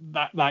bounds.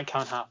 That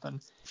can't happen.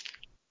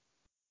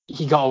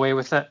 He got away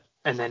with it,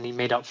 and then he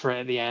made up for it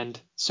at the end.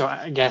 So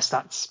I guess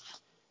that's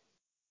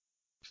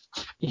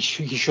he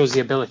shows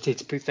the ability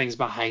to put things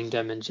behind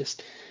him and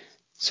just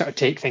sort of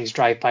take things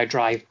drive by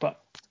drive.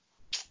 But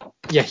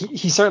yeah,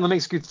 he certainly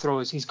makes good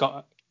throws. He's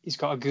got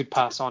a good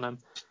pass on him.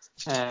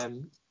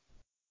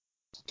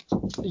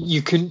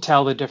 You couldn't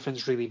tell the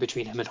difference really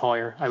between him and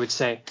Hoyer. I would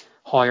say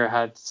Hoyer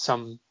had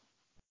some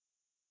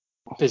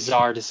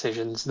bizarre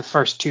decisions. The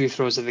first 2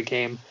 throws of the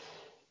game,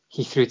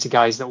 he threw to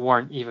guys that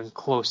weren't even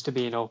close to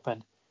being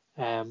open.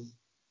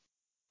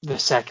 the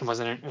second was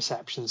an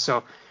interception.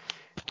 So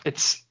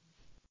it's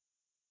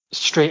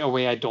straight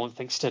away, I don't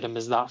think Stidham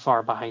is that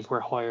far behind where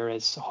Hoyer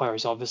is.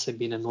 Hoyer's obviously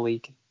been in the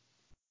league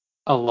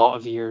a lot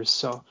of years,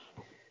 so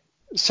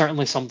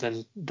certainly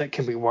something that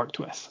can be worked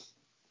with.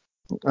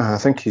 I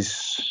think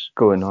he's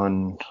going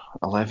on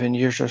 11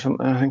 years or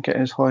something. I think it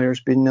is.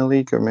 Hoyer's been in the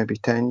league, or maybe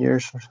 10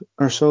 years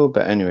or so.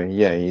 But anyway,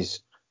 yeah, he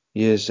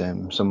is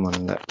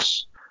someone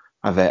that's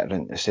a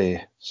veteran, to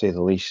say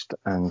the least,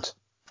 and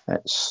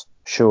it's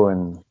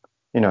showing.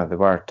 They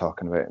were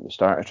talking about at the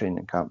start of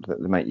training camp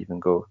that they might even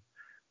go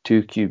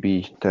to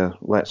QB to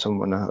let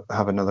someone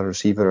have another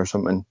receiver or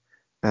something,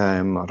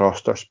 a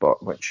roster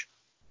spot, which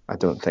I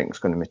don't think is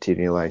going to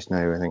materialise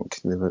now. I think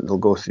they'll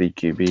go 3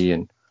 QB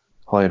and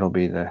Hoyer will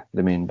be the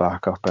main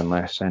backup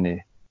unless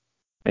any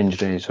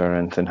injuries or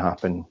anything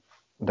happen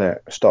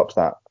that stops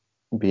that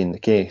being the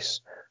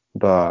case.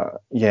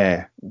 But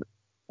yeah,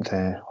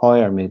 the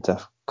Hoyer made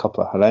a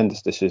couple of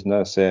horrendous decisions,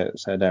 as I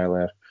said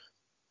earlier.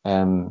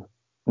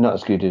 Not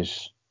as good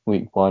as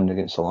week 1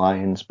 against the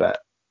Lions,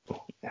 but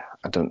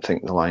I don't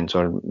think the Lions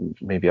are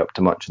maybe up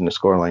to much, and the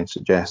scoreline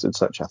suggested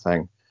such a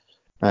thing.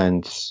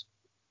 And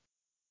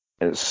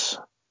if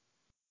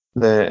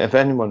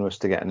anyone was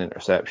to get an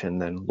interception,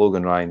 then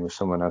Logan Ryan was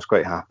someone I was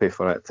quite happy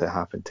for it to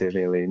happen to,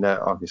 really.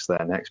 Not obviously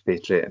an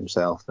expatriate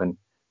himself and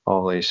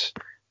all his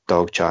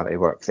dog charity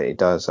work that he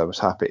does. I was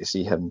happy to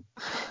see him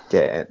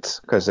get it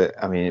because it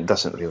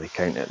doesn't really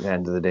count at the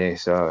end of the day.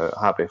 So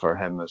happy for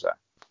him as a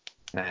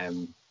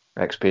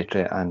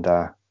expatriate and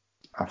a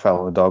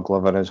fellow dog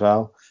lover as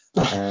well.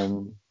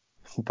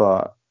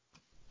 But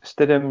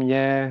Stidham,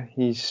 yeah,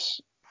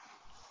 he's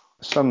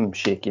some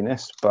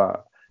shakiness,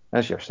 but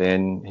as you're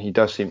saying, he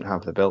does seem to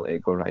have the ability to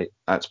go, right,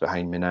 that's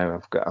behind me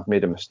now. I've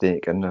made a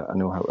mistake and I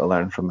know how to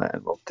learn from it,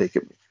 and we'll take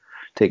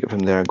it from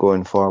there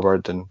going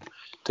forward. And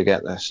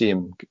to see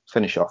him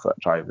finish off that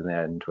drive in the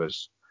end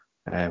was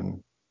a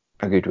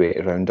good way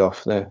to round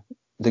off the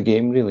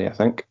game, really, I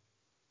think.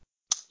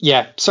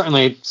 Yeah,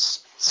 certainly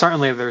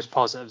there's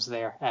positives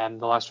there.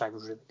 The last drive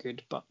was really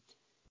good, but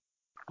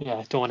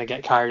yeah, don't want to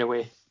get carried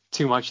away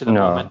too much at the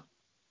moment.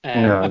 No,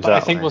 exactly. But I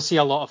think we'll see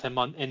a lot of him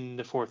in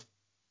the 4th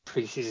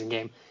preseason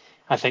game.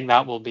 I think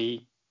that will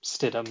be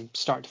Stidham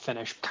start to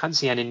finish. Can't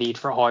see any need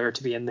for Hoyer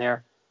to be in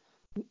there.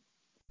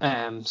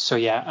 So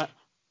yeah,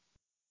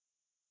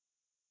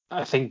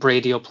 I think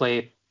Brady will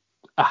play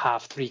a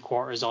half,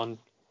 3/4 on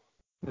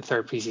the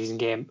 3rd preseason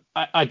game.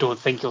 I don't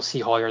think you'll see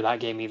Hoyer that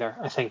game either.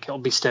 I think it'll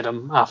be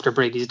Stidham after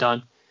Brady's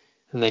done,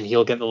 and then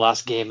he'll get the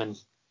last game in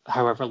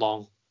however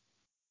long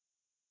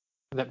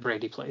that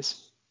Brady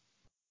plays.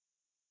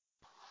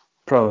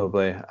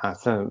 Probably. I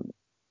don't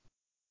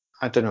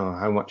know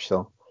how much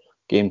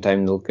game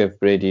time they'll give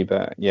Brady,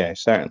 but yeah,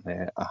 certainly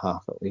a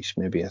half at least,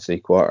 maybe a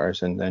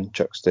 3/4, and then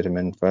Chuck Stidham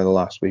in for the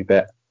last wee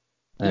bit.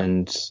 Yeah.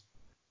 And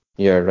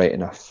you're right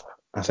enough.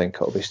 I think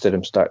it'll be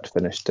Stidham start to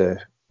finish to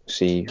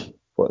see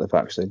what they've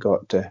actually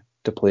got to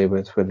play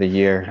with the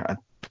year.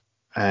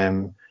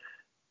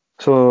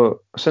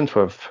 So since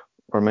we're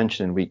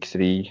mentioning week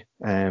 3,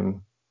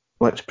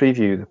 let's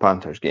preview the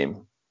Panthers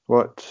game.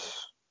 What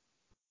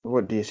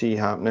do you see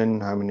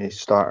happening? How many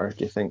starters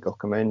do you think will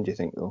come in? Do you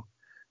think they'll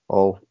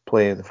all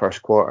play the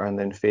first quarter and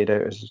then fade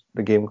out as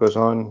the game goes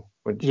on?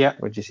 What do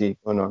you see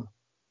going on?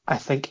 I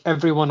think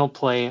everyone will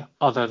play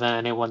other than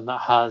anyone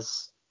that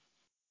has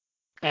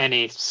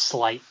any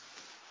slight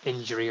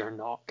injury or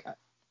knock.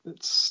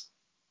 It's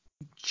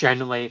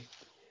generally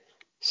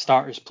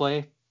starters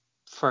play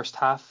first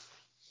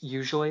half,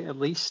 usually at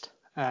least.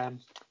 I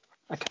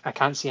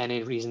can't see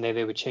any reason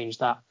they would change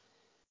that.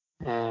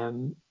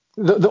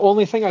 The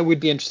only thing I would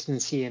be interested in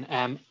seeing,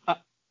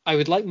 I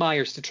would like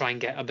Myers to try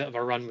and get a bit of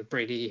a run with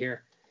Brady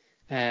here.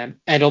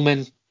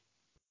 Edelman,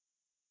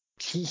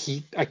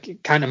 I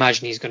can't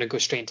imagine he's going to go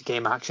straight into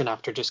game action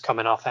after just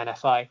coming off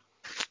NFI.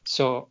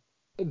 So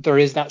there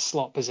is that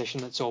slot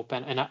position that's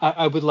open, and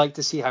I would like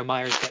to see how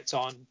Myers gets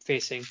on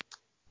facing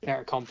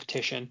better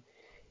competition.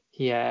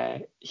 He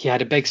had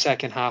a big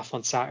second half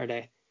on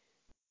Saturday.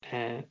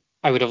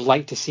 I would have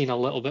liked to seen a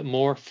little bit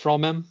more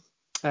from him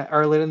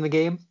earlier in the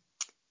game.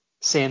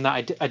 Saying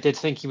that, I did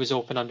think he was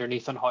open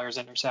underneath on Hoyer's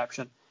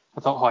interception.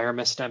 I thought Hoyer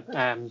missed him.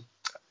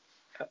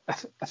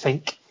 I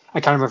think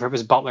I can't remember if it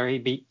was Butler he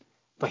beat,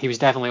 but he was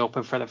definitely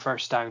open for the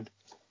first down.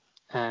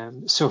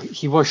 So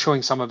he was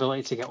showing some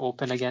ability to get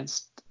open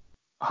against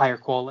higher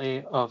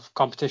quality of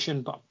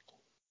competition, but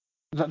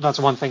that's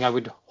one thing I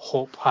would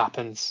hope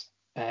happens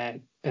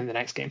in the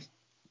next game.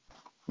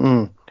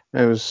 I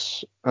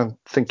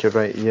think you're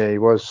right. Yeah, he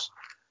was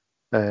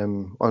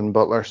on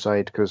Butler's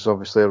side because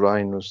obviously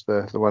Ryan was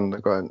the one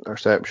that got an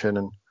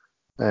interception,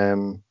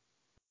 and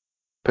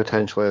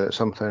potentially that's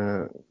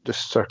something.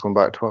 Just circling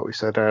back to what we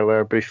said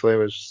earlier briefly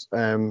was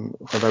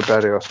whether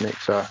Berrios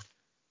makes a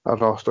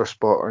roster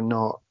spot or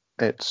not.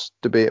 It's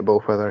debatable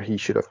whether he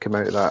should have come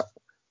out of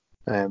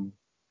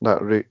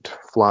that route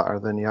flatter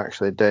than he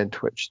actually did,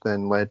 which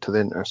then led to the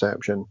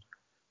interception.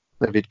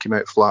 If he'd come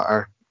out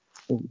flatter,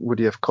 would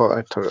he have caught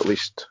it or at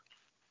least,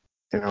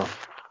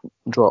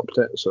 dropped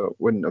it, so it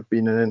wouldn't have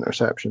been an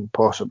interception,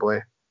 possibly.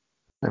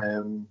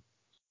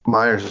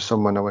 Myers is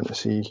someone I want to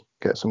see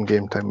get some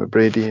game time with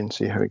Brady and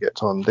see how he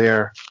gets on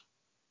there.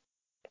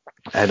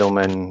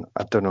 Edelman,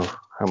 I don't know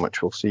how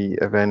much we'll see,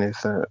 if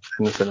anything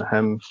of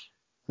him.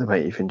 They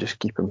might even just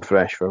keep him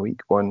fresh for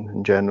week one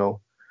in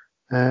general.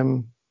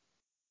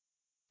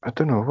 I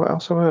don't know what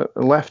else about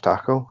left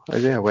tackle.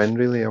 Isaiah Wynn,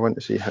 really. I want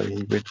to see how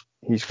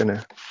he's going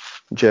to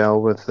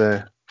gel with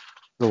the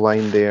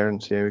line there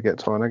and see how he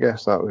gets on. I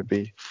guess that would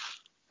be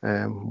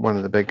one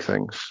of the big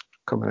things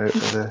coming out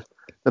of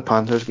the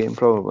Panthers game,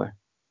 probably.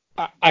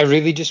 I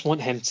really just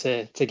want him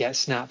to get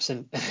snaps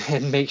and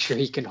make sure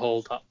he can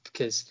hold up,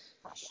 because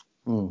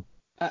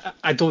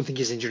I don't think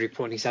he's injury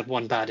prone. He's had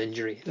one bad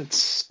injury.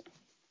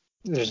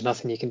 There's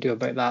nothing you can do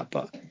about that.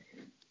 But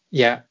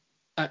yeah,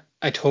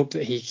 I'd hope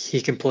that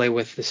he can play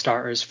with the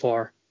starters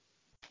for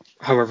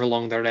however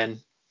long they're in,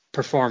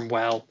 perform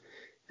well,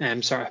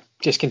 and sort of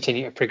just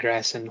continue to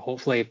progress and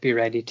hopefully be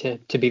ready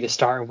to be the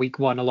starter week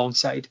one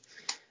alongside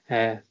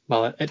at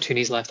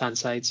Tooney's left hand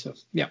side. So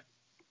yeah.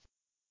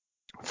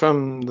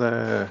 From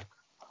the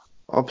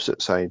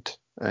opposite side,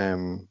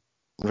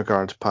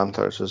 regards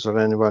Panthers, is there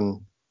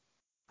anyone,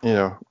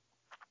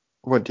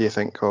 what do you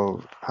think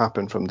will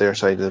happen from their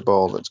side of the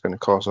ball that's going to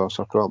cause us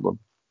a problem?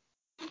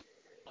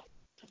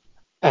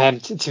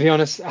 To be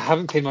honest, I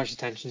haven't paid much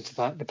attention to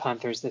the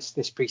Panthers this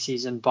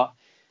preseason, but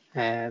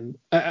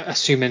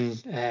assuming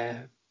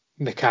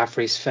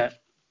McCaffrey's fit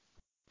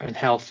and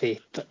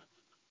healthy,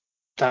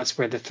 that's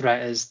where the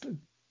threat is.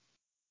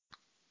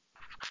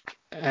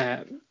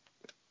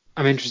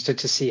 I'm interested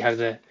to see how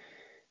the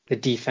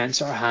defense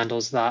sort of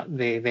handles that.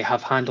 They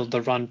have handled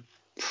the run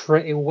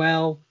pretty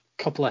well.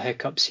 A couple of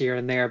hiccups here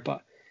and there,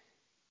 but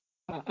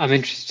I'm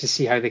interested to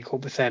see how they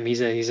cope with him.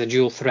 He's a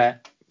dual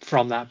threat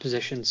from that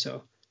position.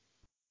 So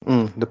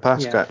the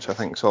pass catch, I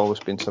think, has always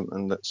been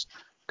something that's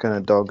kind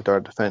of dogged our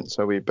defense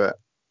a wee bit.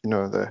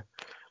 The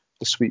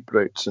sweep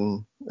routes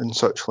and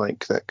such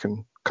like that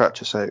can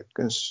catch us out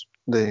because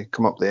they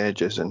come up the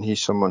edges, and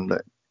he's someone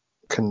that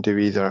can do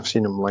either. I've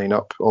seen him line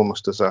up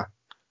almost as a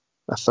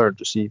third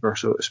receiver,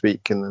 so to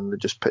speak, and then they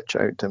just pitch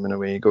it out to him and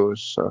away he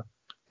goes. So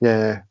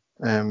yeah,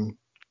 I'm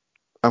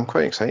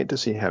quite excited to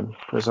see him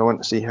because I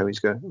want to see how he's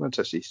going. What's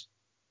this, his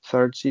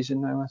third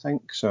season now, I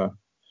think, so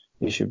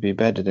he should be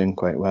bedded in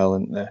quite well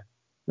in the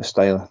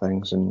style of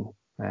things, and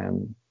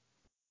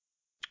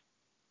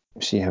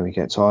see how he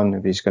gets on,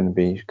 if he's going to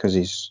be, because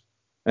he's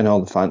in all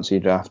the fancy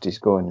draft he's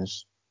going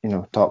as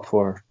top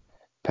 4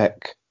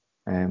 pick.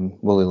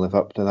 Will he live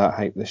up to that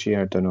hype this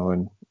year? I don't know,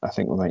 and I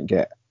think we might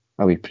get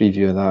a wee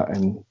preview of that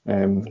in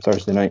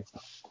Thursday night.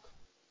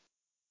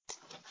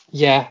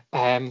 Yeah,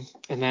 and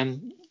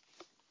then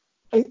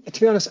to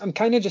be honest, I'm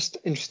kind of just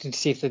interested to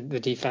see if the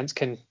defense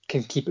can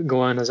keep it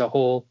going as a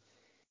whole.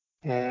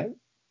 I'm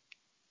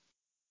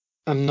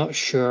not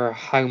sure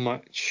how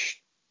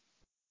much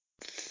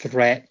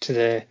threat to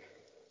the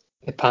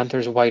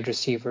Panthers wide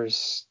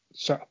receivers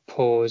sort of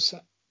pose.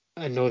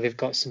 I know they've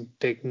got some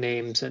big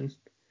names, and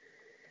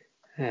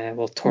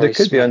Torrey They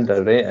could Smith. be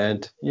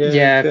underrated.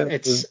 Yeah,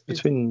 it's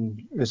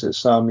between, is it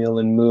Samuel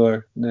and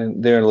Moore?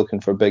 They're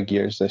looking for big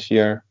years this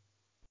year.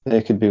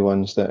 They could be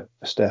ones that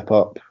step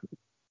up.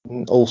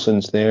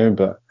 Olsen's there,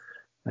 but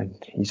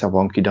he's a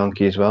wonky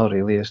donkey as well,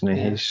 really, isn't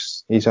he? Yeah.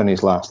 He's on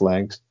his last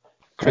legs.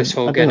 Chris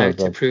Hogan out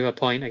to prove a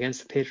point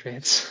against the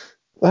Patriots.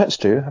 That's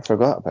true. I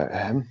forgot about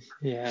him.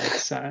 Yeah,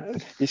 it's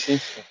sad. You see,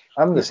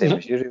 I'm the same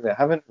as you, really. I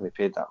haven't really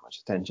paid that much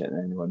attention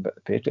to anyone but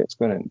the Patriots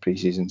going into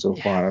pre-season so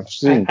far. I've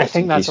seen I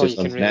think that's all you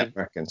can on really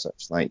network and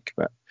such like,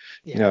 but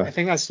I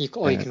think that's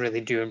all you can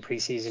really do in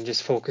pre-season.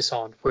 Just focus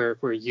on where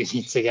you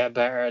need to get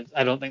better.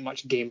 I don't think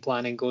much game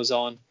planning goes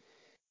on.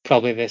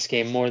 Probably this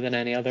game more than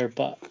any other,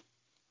 but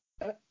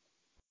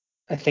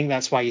I think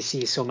that's why you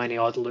see so many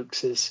odd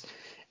looks. Is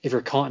if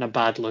you're caught in a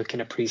bad look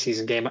in a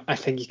preseason game, I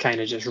think you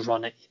kind of just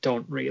run it. You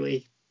don't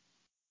really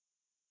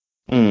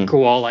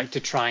go all out to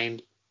try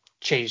and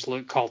change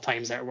look, call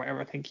times out, or whatever.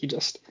 I think you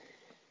just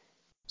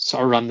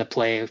sort of run the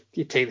play.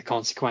 You take the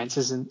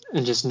consequences and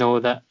just know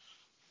that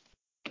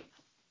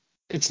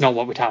it's not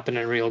what would happen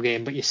in a real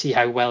game, but you see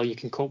how well you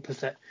can cope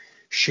with it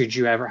should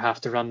you ever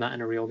have to run that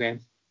in a real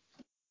game.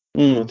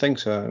 I think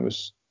so. It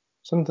was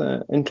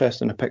something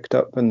interesting I picked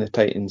up in the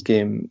Titans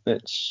game.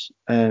 It's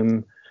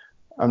I'm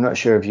not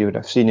sure if you would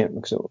have seen it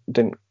because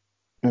it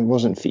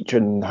wasn't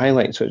featured in the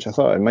highlights, which I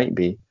thought it might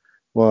be.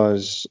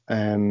 Was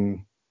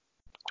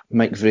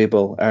Mike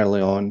Vrabel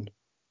early on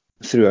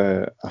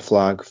threw a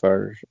flag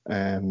for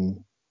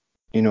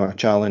a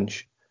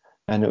challenge,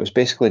 and it was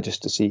basically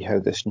just to see how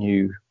this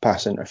new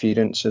pass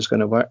interference is going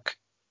to work.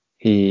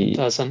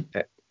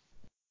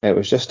 It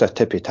was just a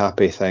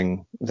tippy-tappy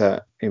thing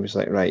that he was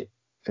like, right,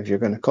 if you're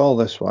going to call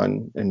this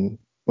one, and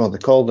well, they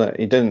called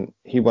it,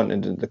 he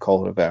wanted the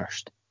call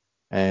reversed,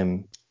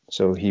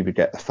 so he would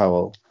get the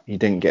foul. He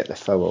didn't get the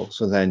foul,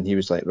 so then he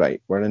was like,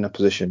 right, we're in a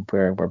position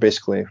where we're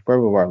basically where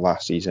we were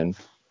last season.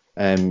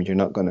 You're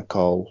not going to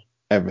call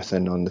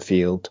everything on the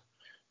field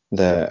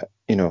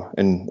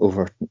and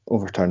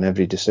overturn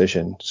every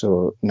decision.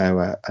 So now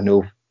I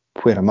know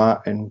where I'm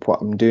at and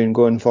what I'm doing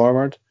going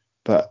forward,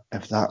 But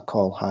if that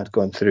call had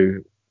gone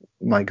through,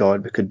 my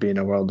God, we could be in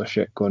a world of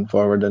shit going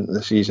forward into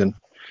the season.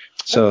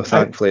 So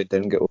thankfully it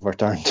didn't get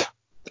overturned.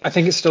 I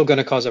think it's still going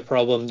to cause a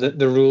problem.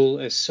 The rule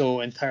is so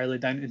entirely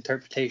down to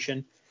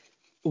interpretation.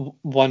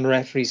 One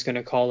referee's going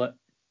to call it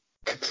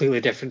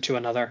completely different to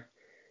another.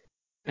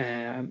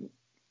 I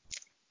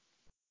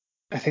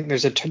think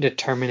there's a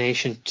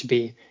determination to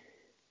be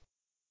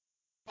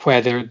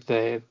whether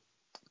the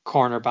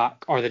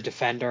cornerback or the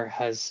defender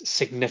has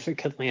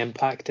significantly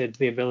impacted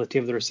the ability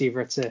of the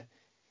receiver to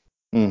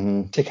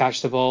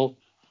catch the ball.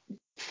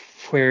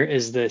 Where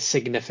is the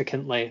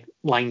significantly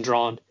line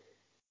drawn?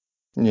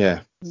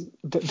 Yeah.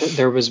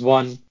 There was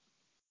one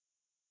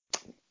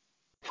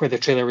where the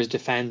trailer was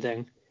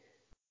defending.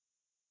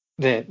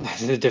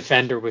 The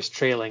defender was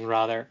trailing,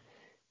 rather.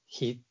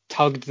 He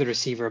tugged the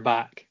receiver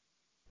back.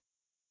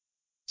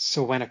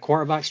 So when a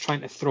quarterback's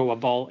trying to throw a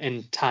ball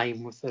in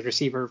time with the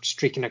receiver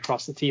streaking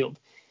across the field,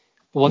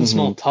 one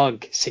small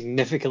tug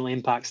significantly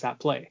impacts that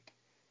play.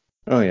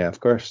 Oh, yeah,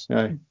 of course.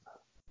 Yeah.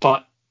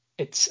 But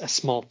it's a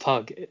small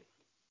tug.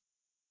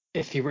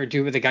 If you were to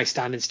do it with a guy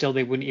standing still,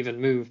 they wouldn't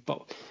even move.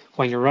 But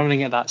when you're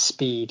running at that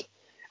speed,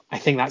 I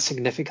think that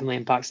significantly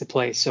impacts the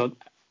play. So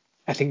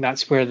I think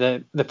that's where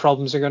the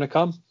problems are going to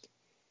come.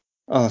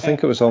 Oh, I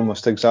think it was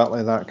almost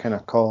exactly that kind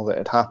of call that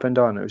had happened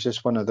on. It was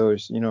just one of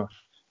those,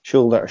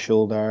 shoulder to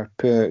shoulder,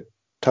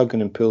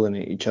 tugging and pulling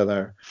at each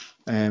other.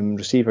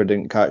 Receiver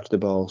didn't catch the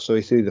ball, so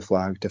he threw the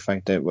flag to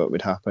find out what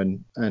would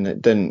happen, and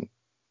it didn't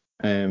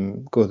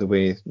go the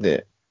way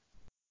that.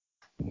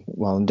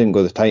 Well, it didn't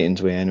go the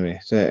Titans' way anyway.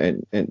 So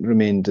it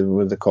remained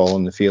with the call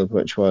on the field,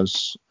 which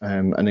was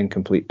an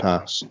incomplete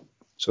pass.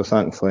 So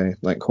thankfully,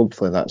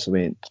 hopefully that's the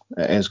way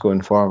it is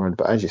going forward.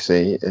 But as you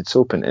say, it's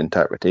open to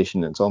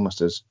interpretation. It's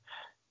almost as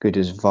good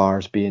as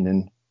VAR's being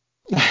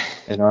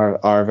in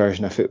our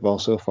version of football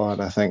so far.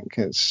 I think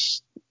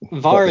it's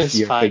VAR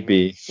is fine.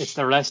 It's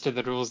the rest of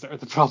the rules that are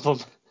the problem.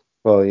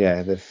 Well,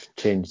 yeah, they've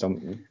changed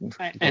them.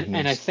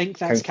 And I think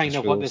that's kind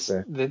of what the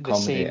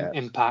same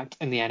impact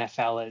in the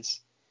NFL is.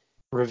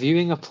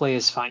 Reviewing a play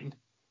is fine,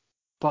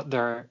 but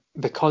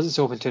because it's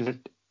open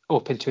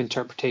to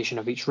interpretation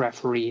of each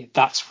referee,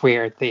 that's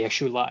where the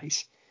issue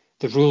lies.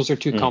 The rules are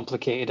too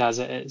complicated as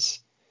it is.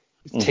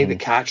 Take the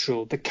catch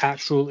rule. The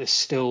catch rule is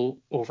still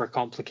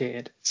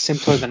overcomplicated. It's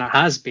simpler than it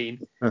has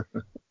been.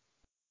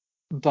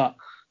 But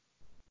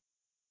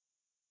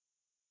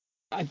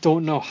I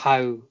don't know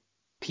how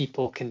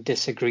people can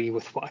disagree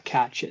with what a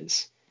catch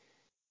is.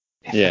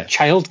 If a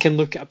child can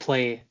look at a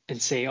play and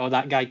say, oh,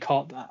 that guy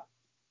caught that,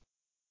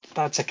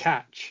 that's a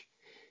catch.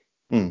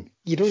 You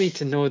don't need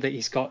to know that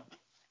he's got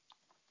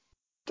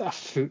a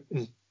foot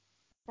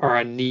or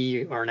a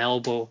knee or an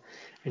elbow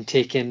and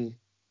taken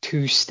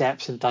 2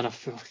 steps and done a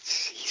foot.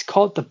 He's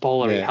caught the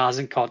ball or he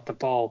hasn't caught the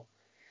ball.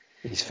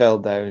 He's fell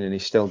down and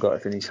he's still got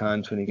it in his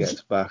hands when he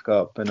gets back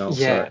up and all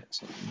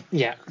sorts.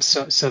 Yeah,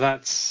 so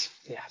that's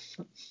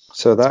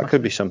So that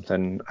could be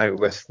something out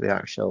with the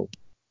actual,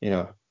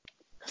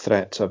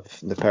 threats of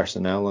the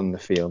personnel on the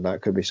field.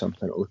 That could be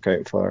something to look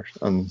out for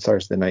on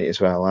Thursday night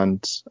as well,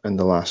 and in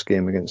the last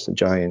game against the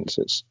Giants.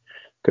 It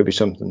could be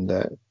something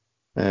that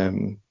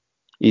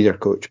either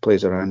coach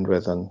plays around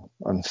with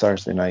on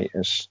Thursday night,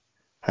 is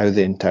how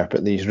they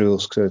interpret these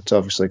rules, because it's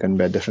obviously going to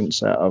be a different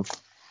set of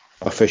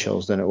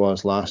officials than it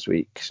was last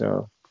week.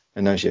 So,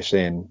 and as you're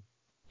saying,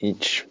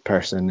 each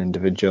person,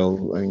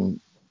 individual,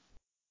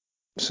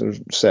 sort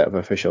of set of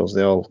officials,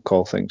 they all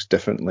call things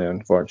differently,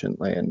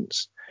 unfortunately, and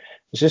it's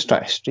just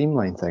trying to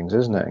streamline things,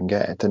 isn't it, and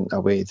get it in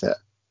a way that,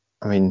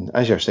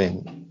 as you're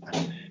saying,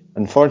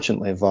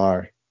 unfortunately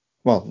VAR,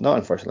 well, not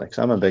unfortunately, because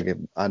I'm a big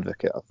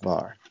advocate of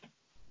VAR,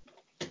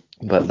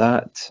 but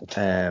that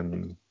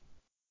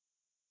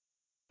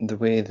the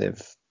way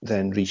they've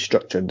then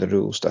restructured the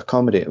rules to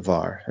accommodate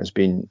VAR has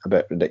been a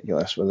bit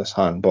ridiculous with this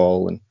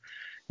handball, and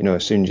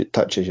as soon as it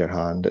touches your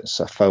hand, it's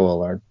a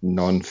foul or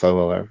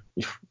non-foul or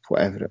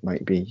whatever it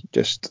might be.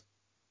 Just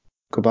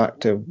go back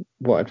to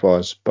what it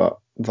was, but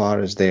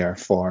VAR is there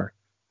for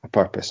a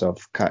purpose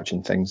of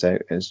catching things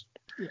out as,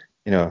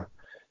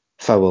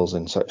 fouls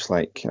and such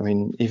like.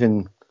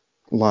 Even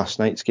last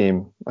night's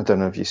game, I don't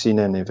know if you've seen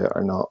any of it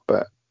or not,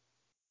 but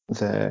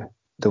the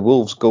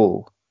Wolves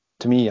goal,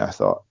 to me, I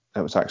thought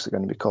it was actually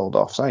going to be called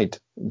offside,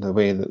 the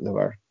way that they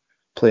were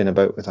playing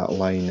about with that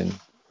line. And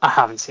I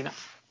haven't seen it.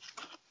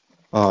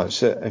 Oh,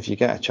 so if you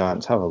get a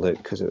chance, have a look,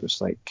 because it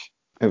was like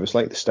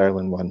the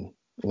Sterling one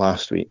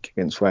last week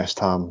against West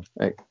Ham.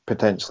 It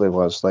potentially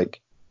was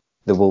like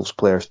the Wolves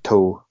player's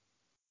toe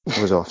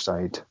was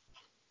offside,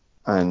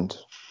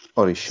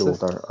 or his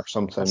shoulder or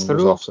something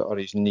was offside, or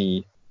his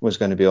knee was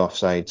going to be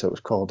offside, so it was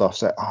called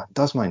offside. Oh, it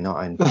does my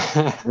nut in.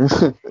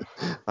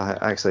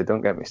 Actually,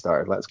 don't get me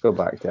started. Let's go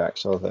back to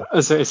actual.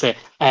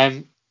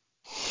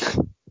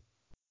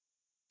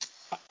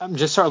 I'm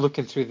just sort of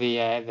looking through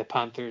the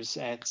Panthers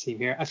team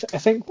here. I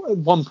think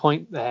one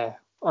point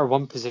or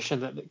one position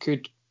that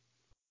could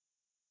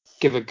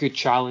give a good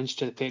challenge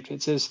to the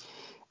Patriots is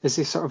the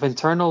sort of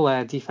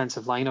internal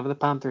defensive line of the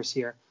Panthers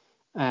here.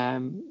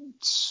 I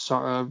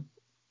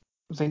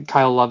think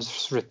Kyle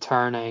Love's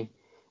returning.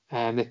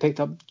 They picked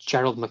up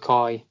Gerald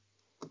McCoy.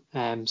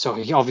 So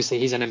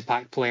he's an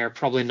impact player,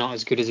 probably not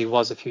as good as he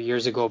was a few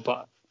years ago,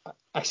 but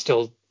I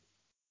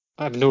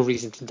have no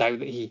reason to doubt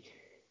that he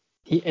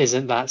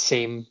isn't that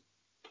same,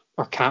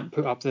 or can't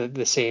put up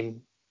the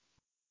same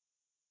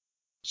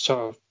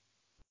sort of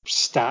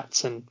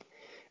stats and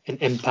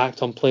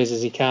impact on plays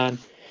as he can.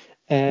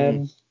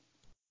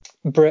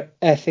 Britt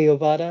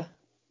Efe-Obada,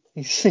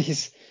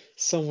 he's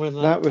someone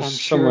that I'm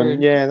sure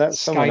that's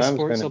Sky someone I was Sports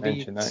going to will be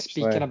mention, actually.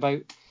 speaking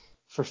about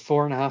for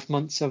 4.5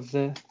 months of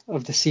the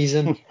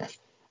season. Him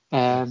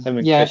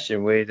and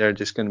Christian Wade are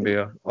just going to be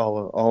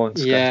all in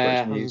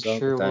Sky Sports news all the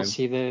time. I'm sure we'll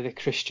see the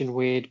Christian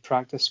Wade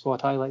practice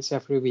squad highlights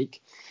every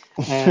week.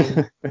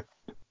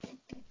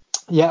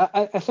 Yeah,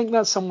 I think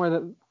that's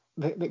somewhere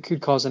that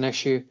could cause an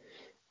issue,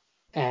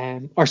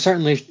 or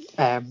certainly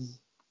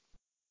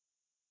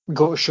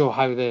go to show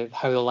how the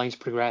line's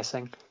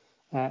progressing.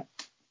 I'd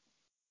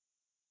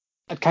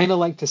kind of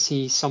like to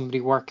see somebody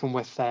working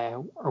with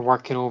or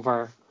working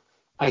over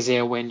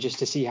Isaiah Wynn just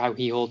to see how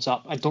he holds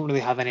up. I don't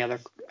really have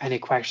any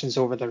questions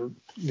over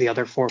the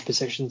other 4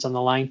 positions on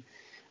the line.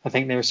 I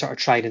think they were sort of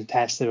tried and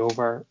tested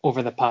over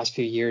the past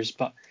few years,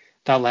 but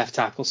that left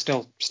tackle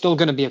still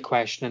going to be a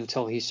question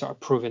until he's sort of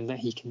proven that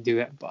he can do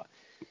it. But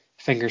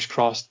fingers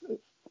crossed,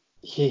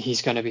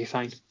 he's going to be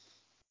fine.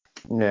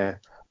 Yeah,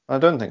 I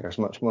don't think there's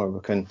much more we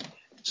can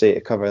say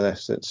to cover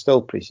this. It's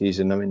still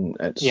pre-season. I mean,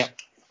 it's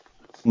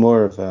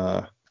more of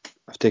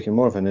I've taken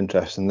more of an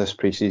interest in this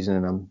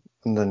pre-season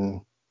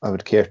than I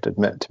would care to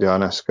admit, to be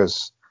honest,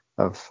 because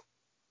of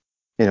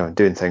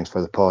doing things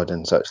for the pod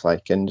and such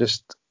like, and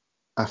just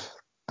I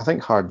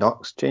think Hard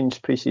Knocks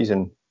changed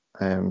pre-season.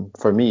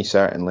 For me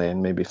certainly,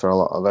 and maybe for a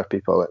lot of other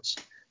people, it's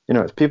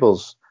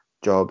people's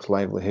jobs,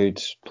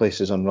 livelihoods,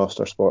 places on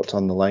roster spots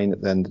on the line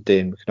at the end of the day,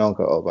 and we can all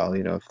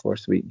go,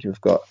 fourth week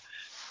you've got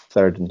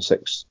third and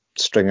sixth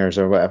stringers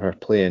or whatever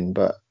playing,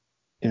 but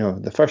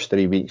the first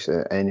 3 weeks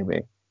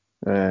anyway,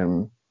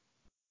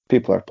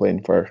 people are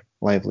playing for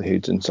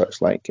livelihoods and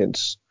such like.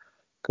 It's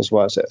because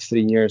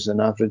 3 years an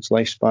average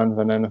lifespan of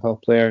an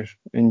NFL player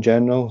in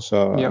general,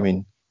 so I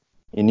mean,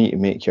 you need to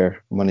make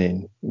your money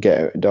and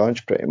get out of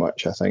Dodge pretty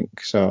much, I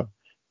think. So,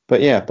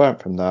 but yeah,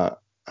 apart from that,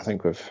 I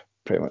think we've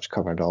pretty much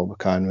covered all we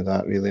can with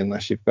that, really,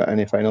 unless you've got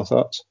any final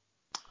thoughts.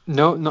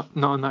 No, not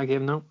on that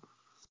game, no.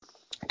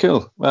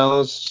 Cool.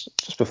 Well,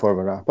 just before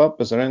we wrap up,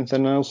 is there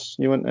anything else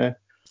you want to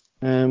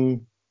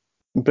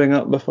bring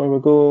up before we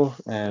go?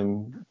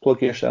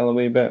 Plug yourself a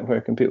wee bit.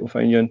 Where can people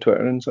find you on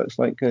Twitter and such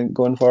like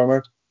going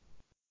forward?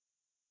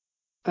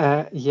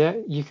 Yeah,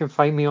 you can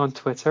find me on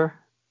Twitter.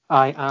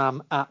 I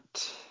am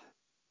at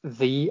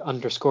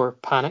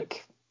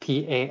 _panic,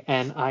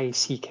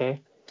 PANICK.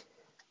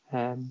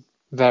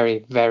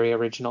 Very, very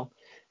original.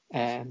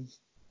 I'm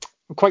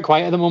quite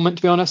quiet at the moment,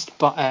 to be honest,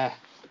 but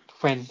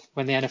when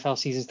the NFL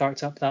season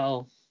starts up,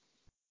 that'll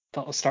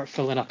start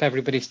filling up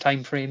everybody's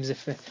time frames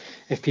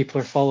if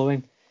people are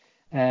following.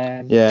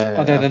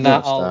 Other than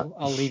that,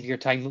 I'll leave your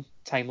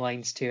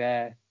timelines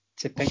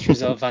to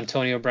pictures of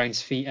Antonio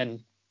Brown's feet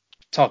and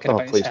talking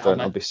about his helmet. Please don't,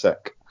 I'll be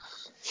sick.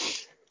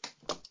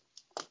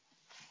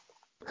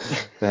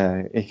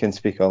 He can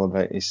speak all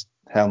about his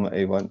helmet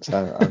he wants.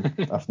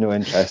 I've no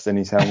interest in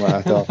his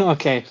helmet at all.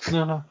 Okay,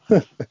 no.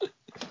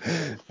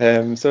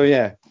 So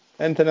yeah,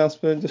 anything else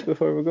just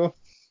before we go?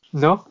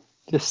 No,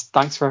 just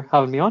thanks for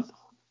having me on.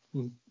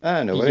 No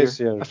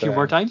worries. A few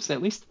more times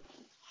at least.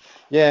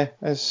 Yeah,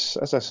 as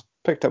I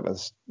picked up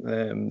at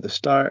the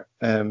start,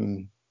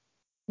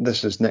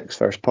 this is Nick's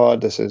first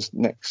pod. This is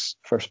Nick's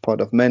first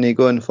pod of many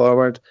going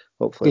forward.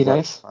 Hopefully,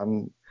 nice.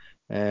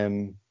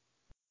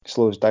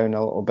 Slows down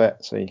a little bit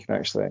so you can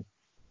actually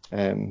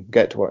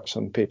get to watch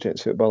some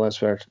Patriots football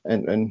as we're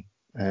entering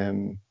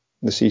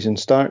the season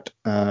start.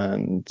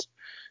 And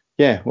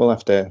yeah, we'll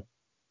have to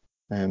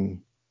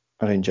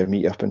arrange a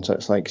meet up and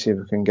such like, see if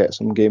we can get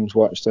some games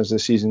watched as the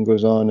season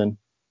goes on and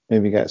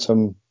maybe get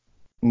some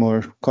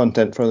more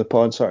content for the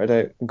pod sorted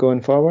out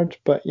going forward.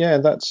 But yeah,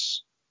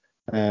 that's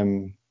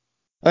I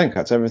think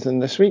that's everything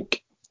this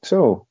week.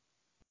 So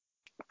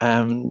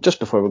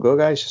just before we go,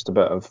 guys, just a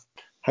bit of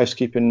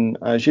housekeeping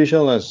as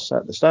usual. As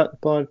at the start of the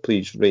pod,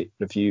 please rate,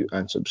 review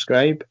and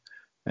subscribe.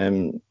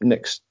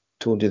 Nick's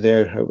told you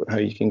there how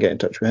you can get in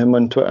touch with him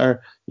on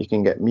Twitter. You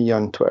can get me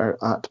on Twitter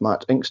at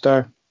Matt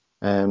Inkster.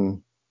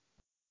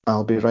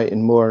 I'll be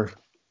writing more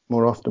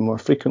often, more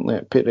frequently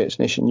at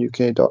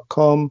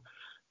patriotsnationuk.com.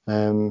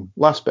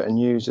 Last bit of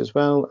news as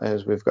well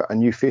is we've got a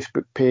new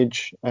Facebook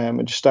page.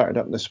 It just started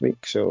up this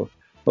week, so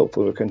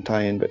hopefully we can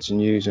tie in bits of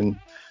news and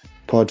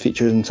pod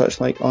features and such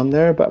like on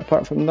there. But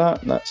apart from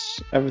that,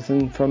 that's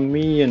everything from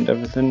me and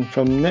everything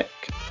from Nick.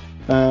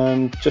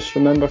 And just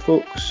remember,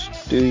 folks,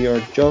 do your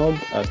job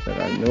as there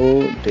are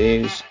no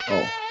days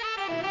off.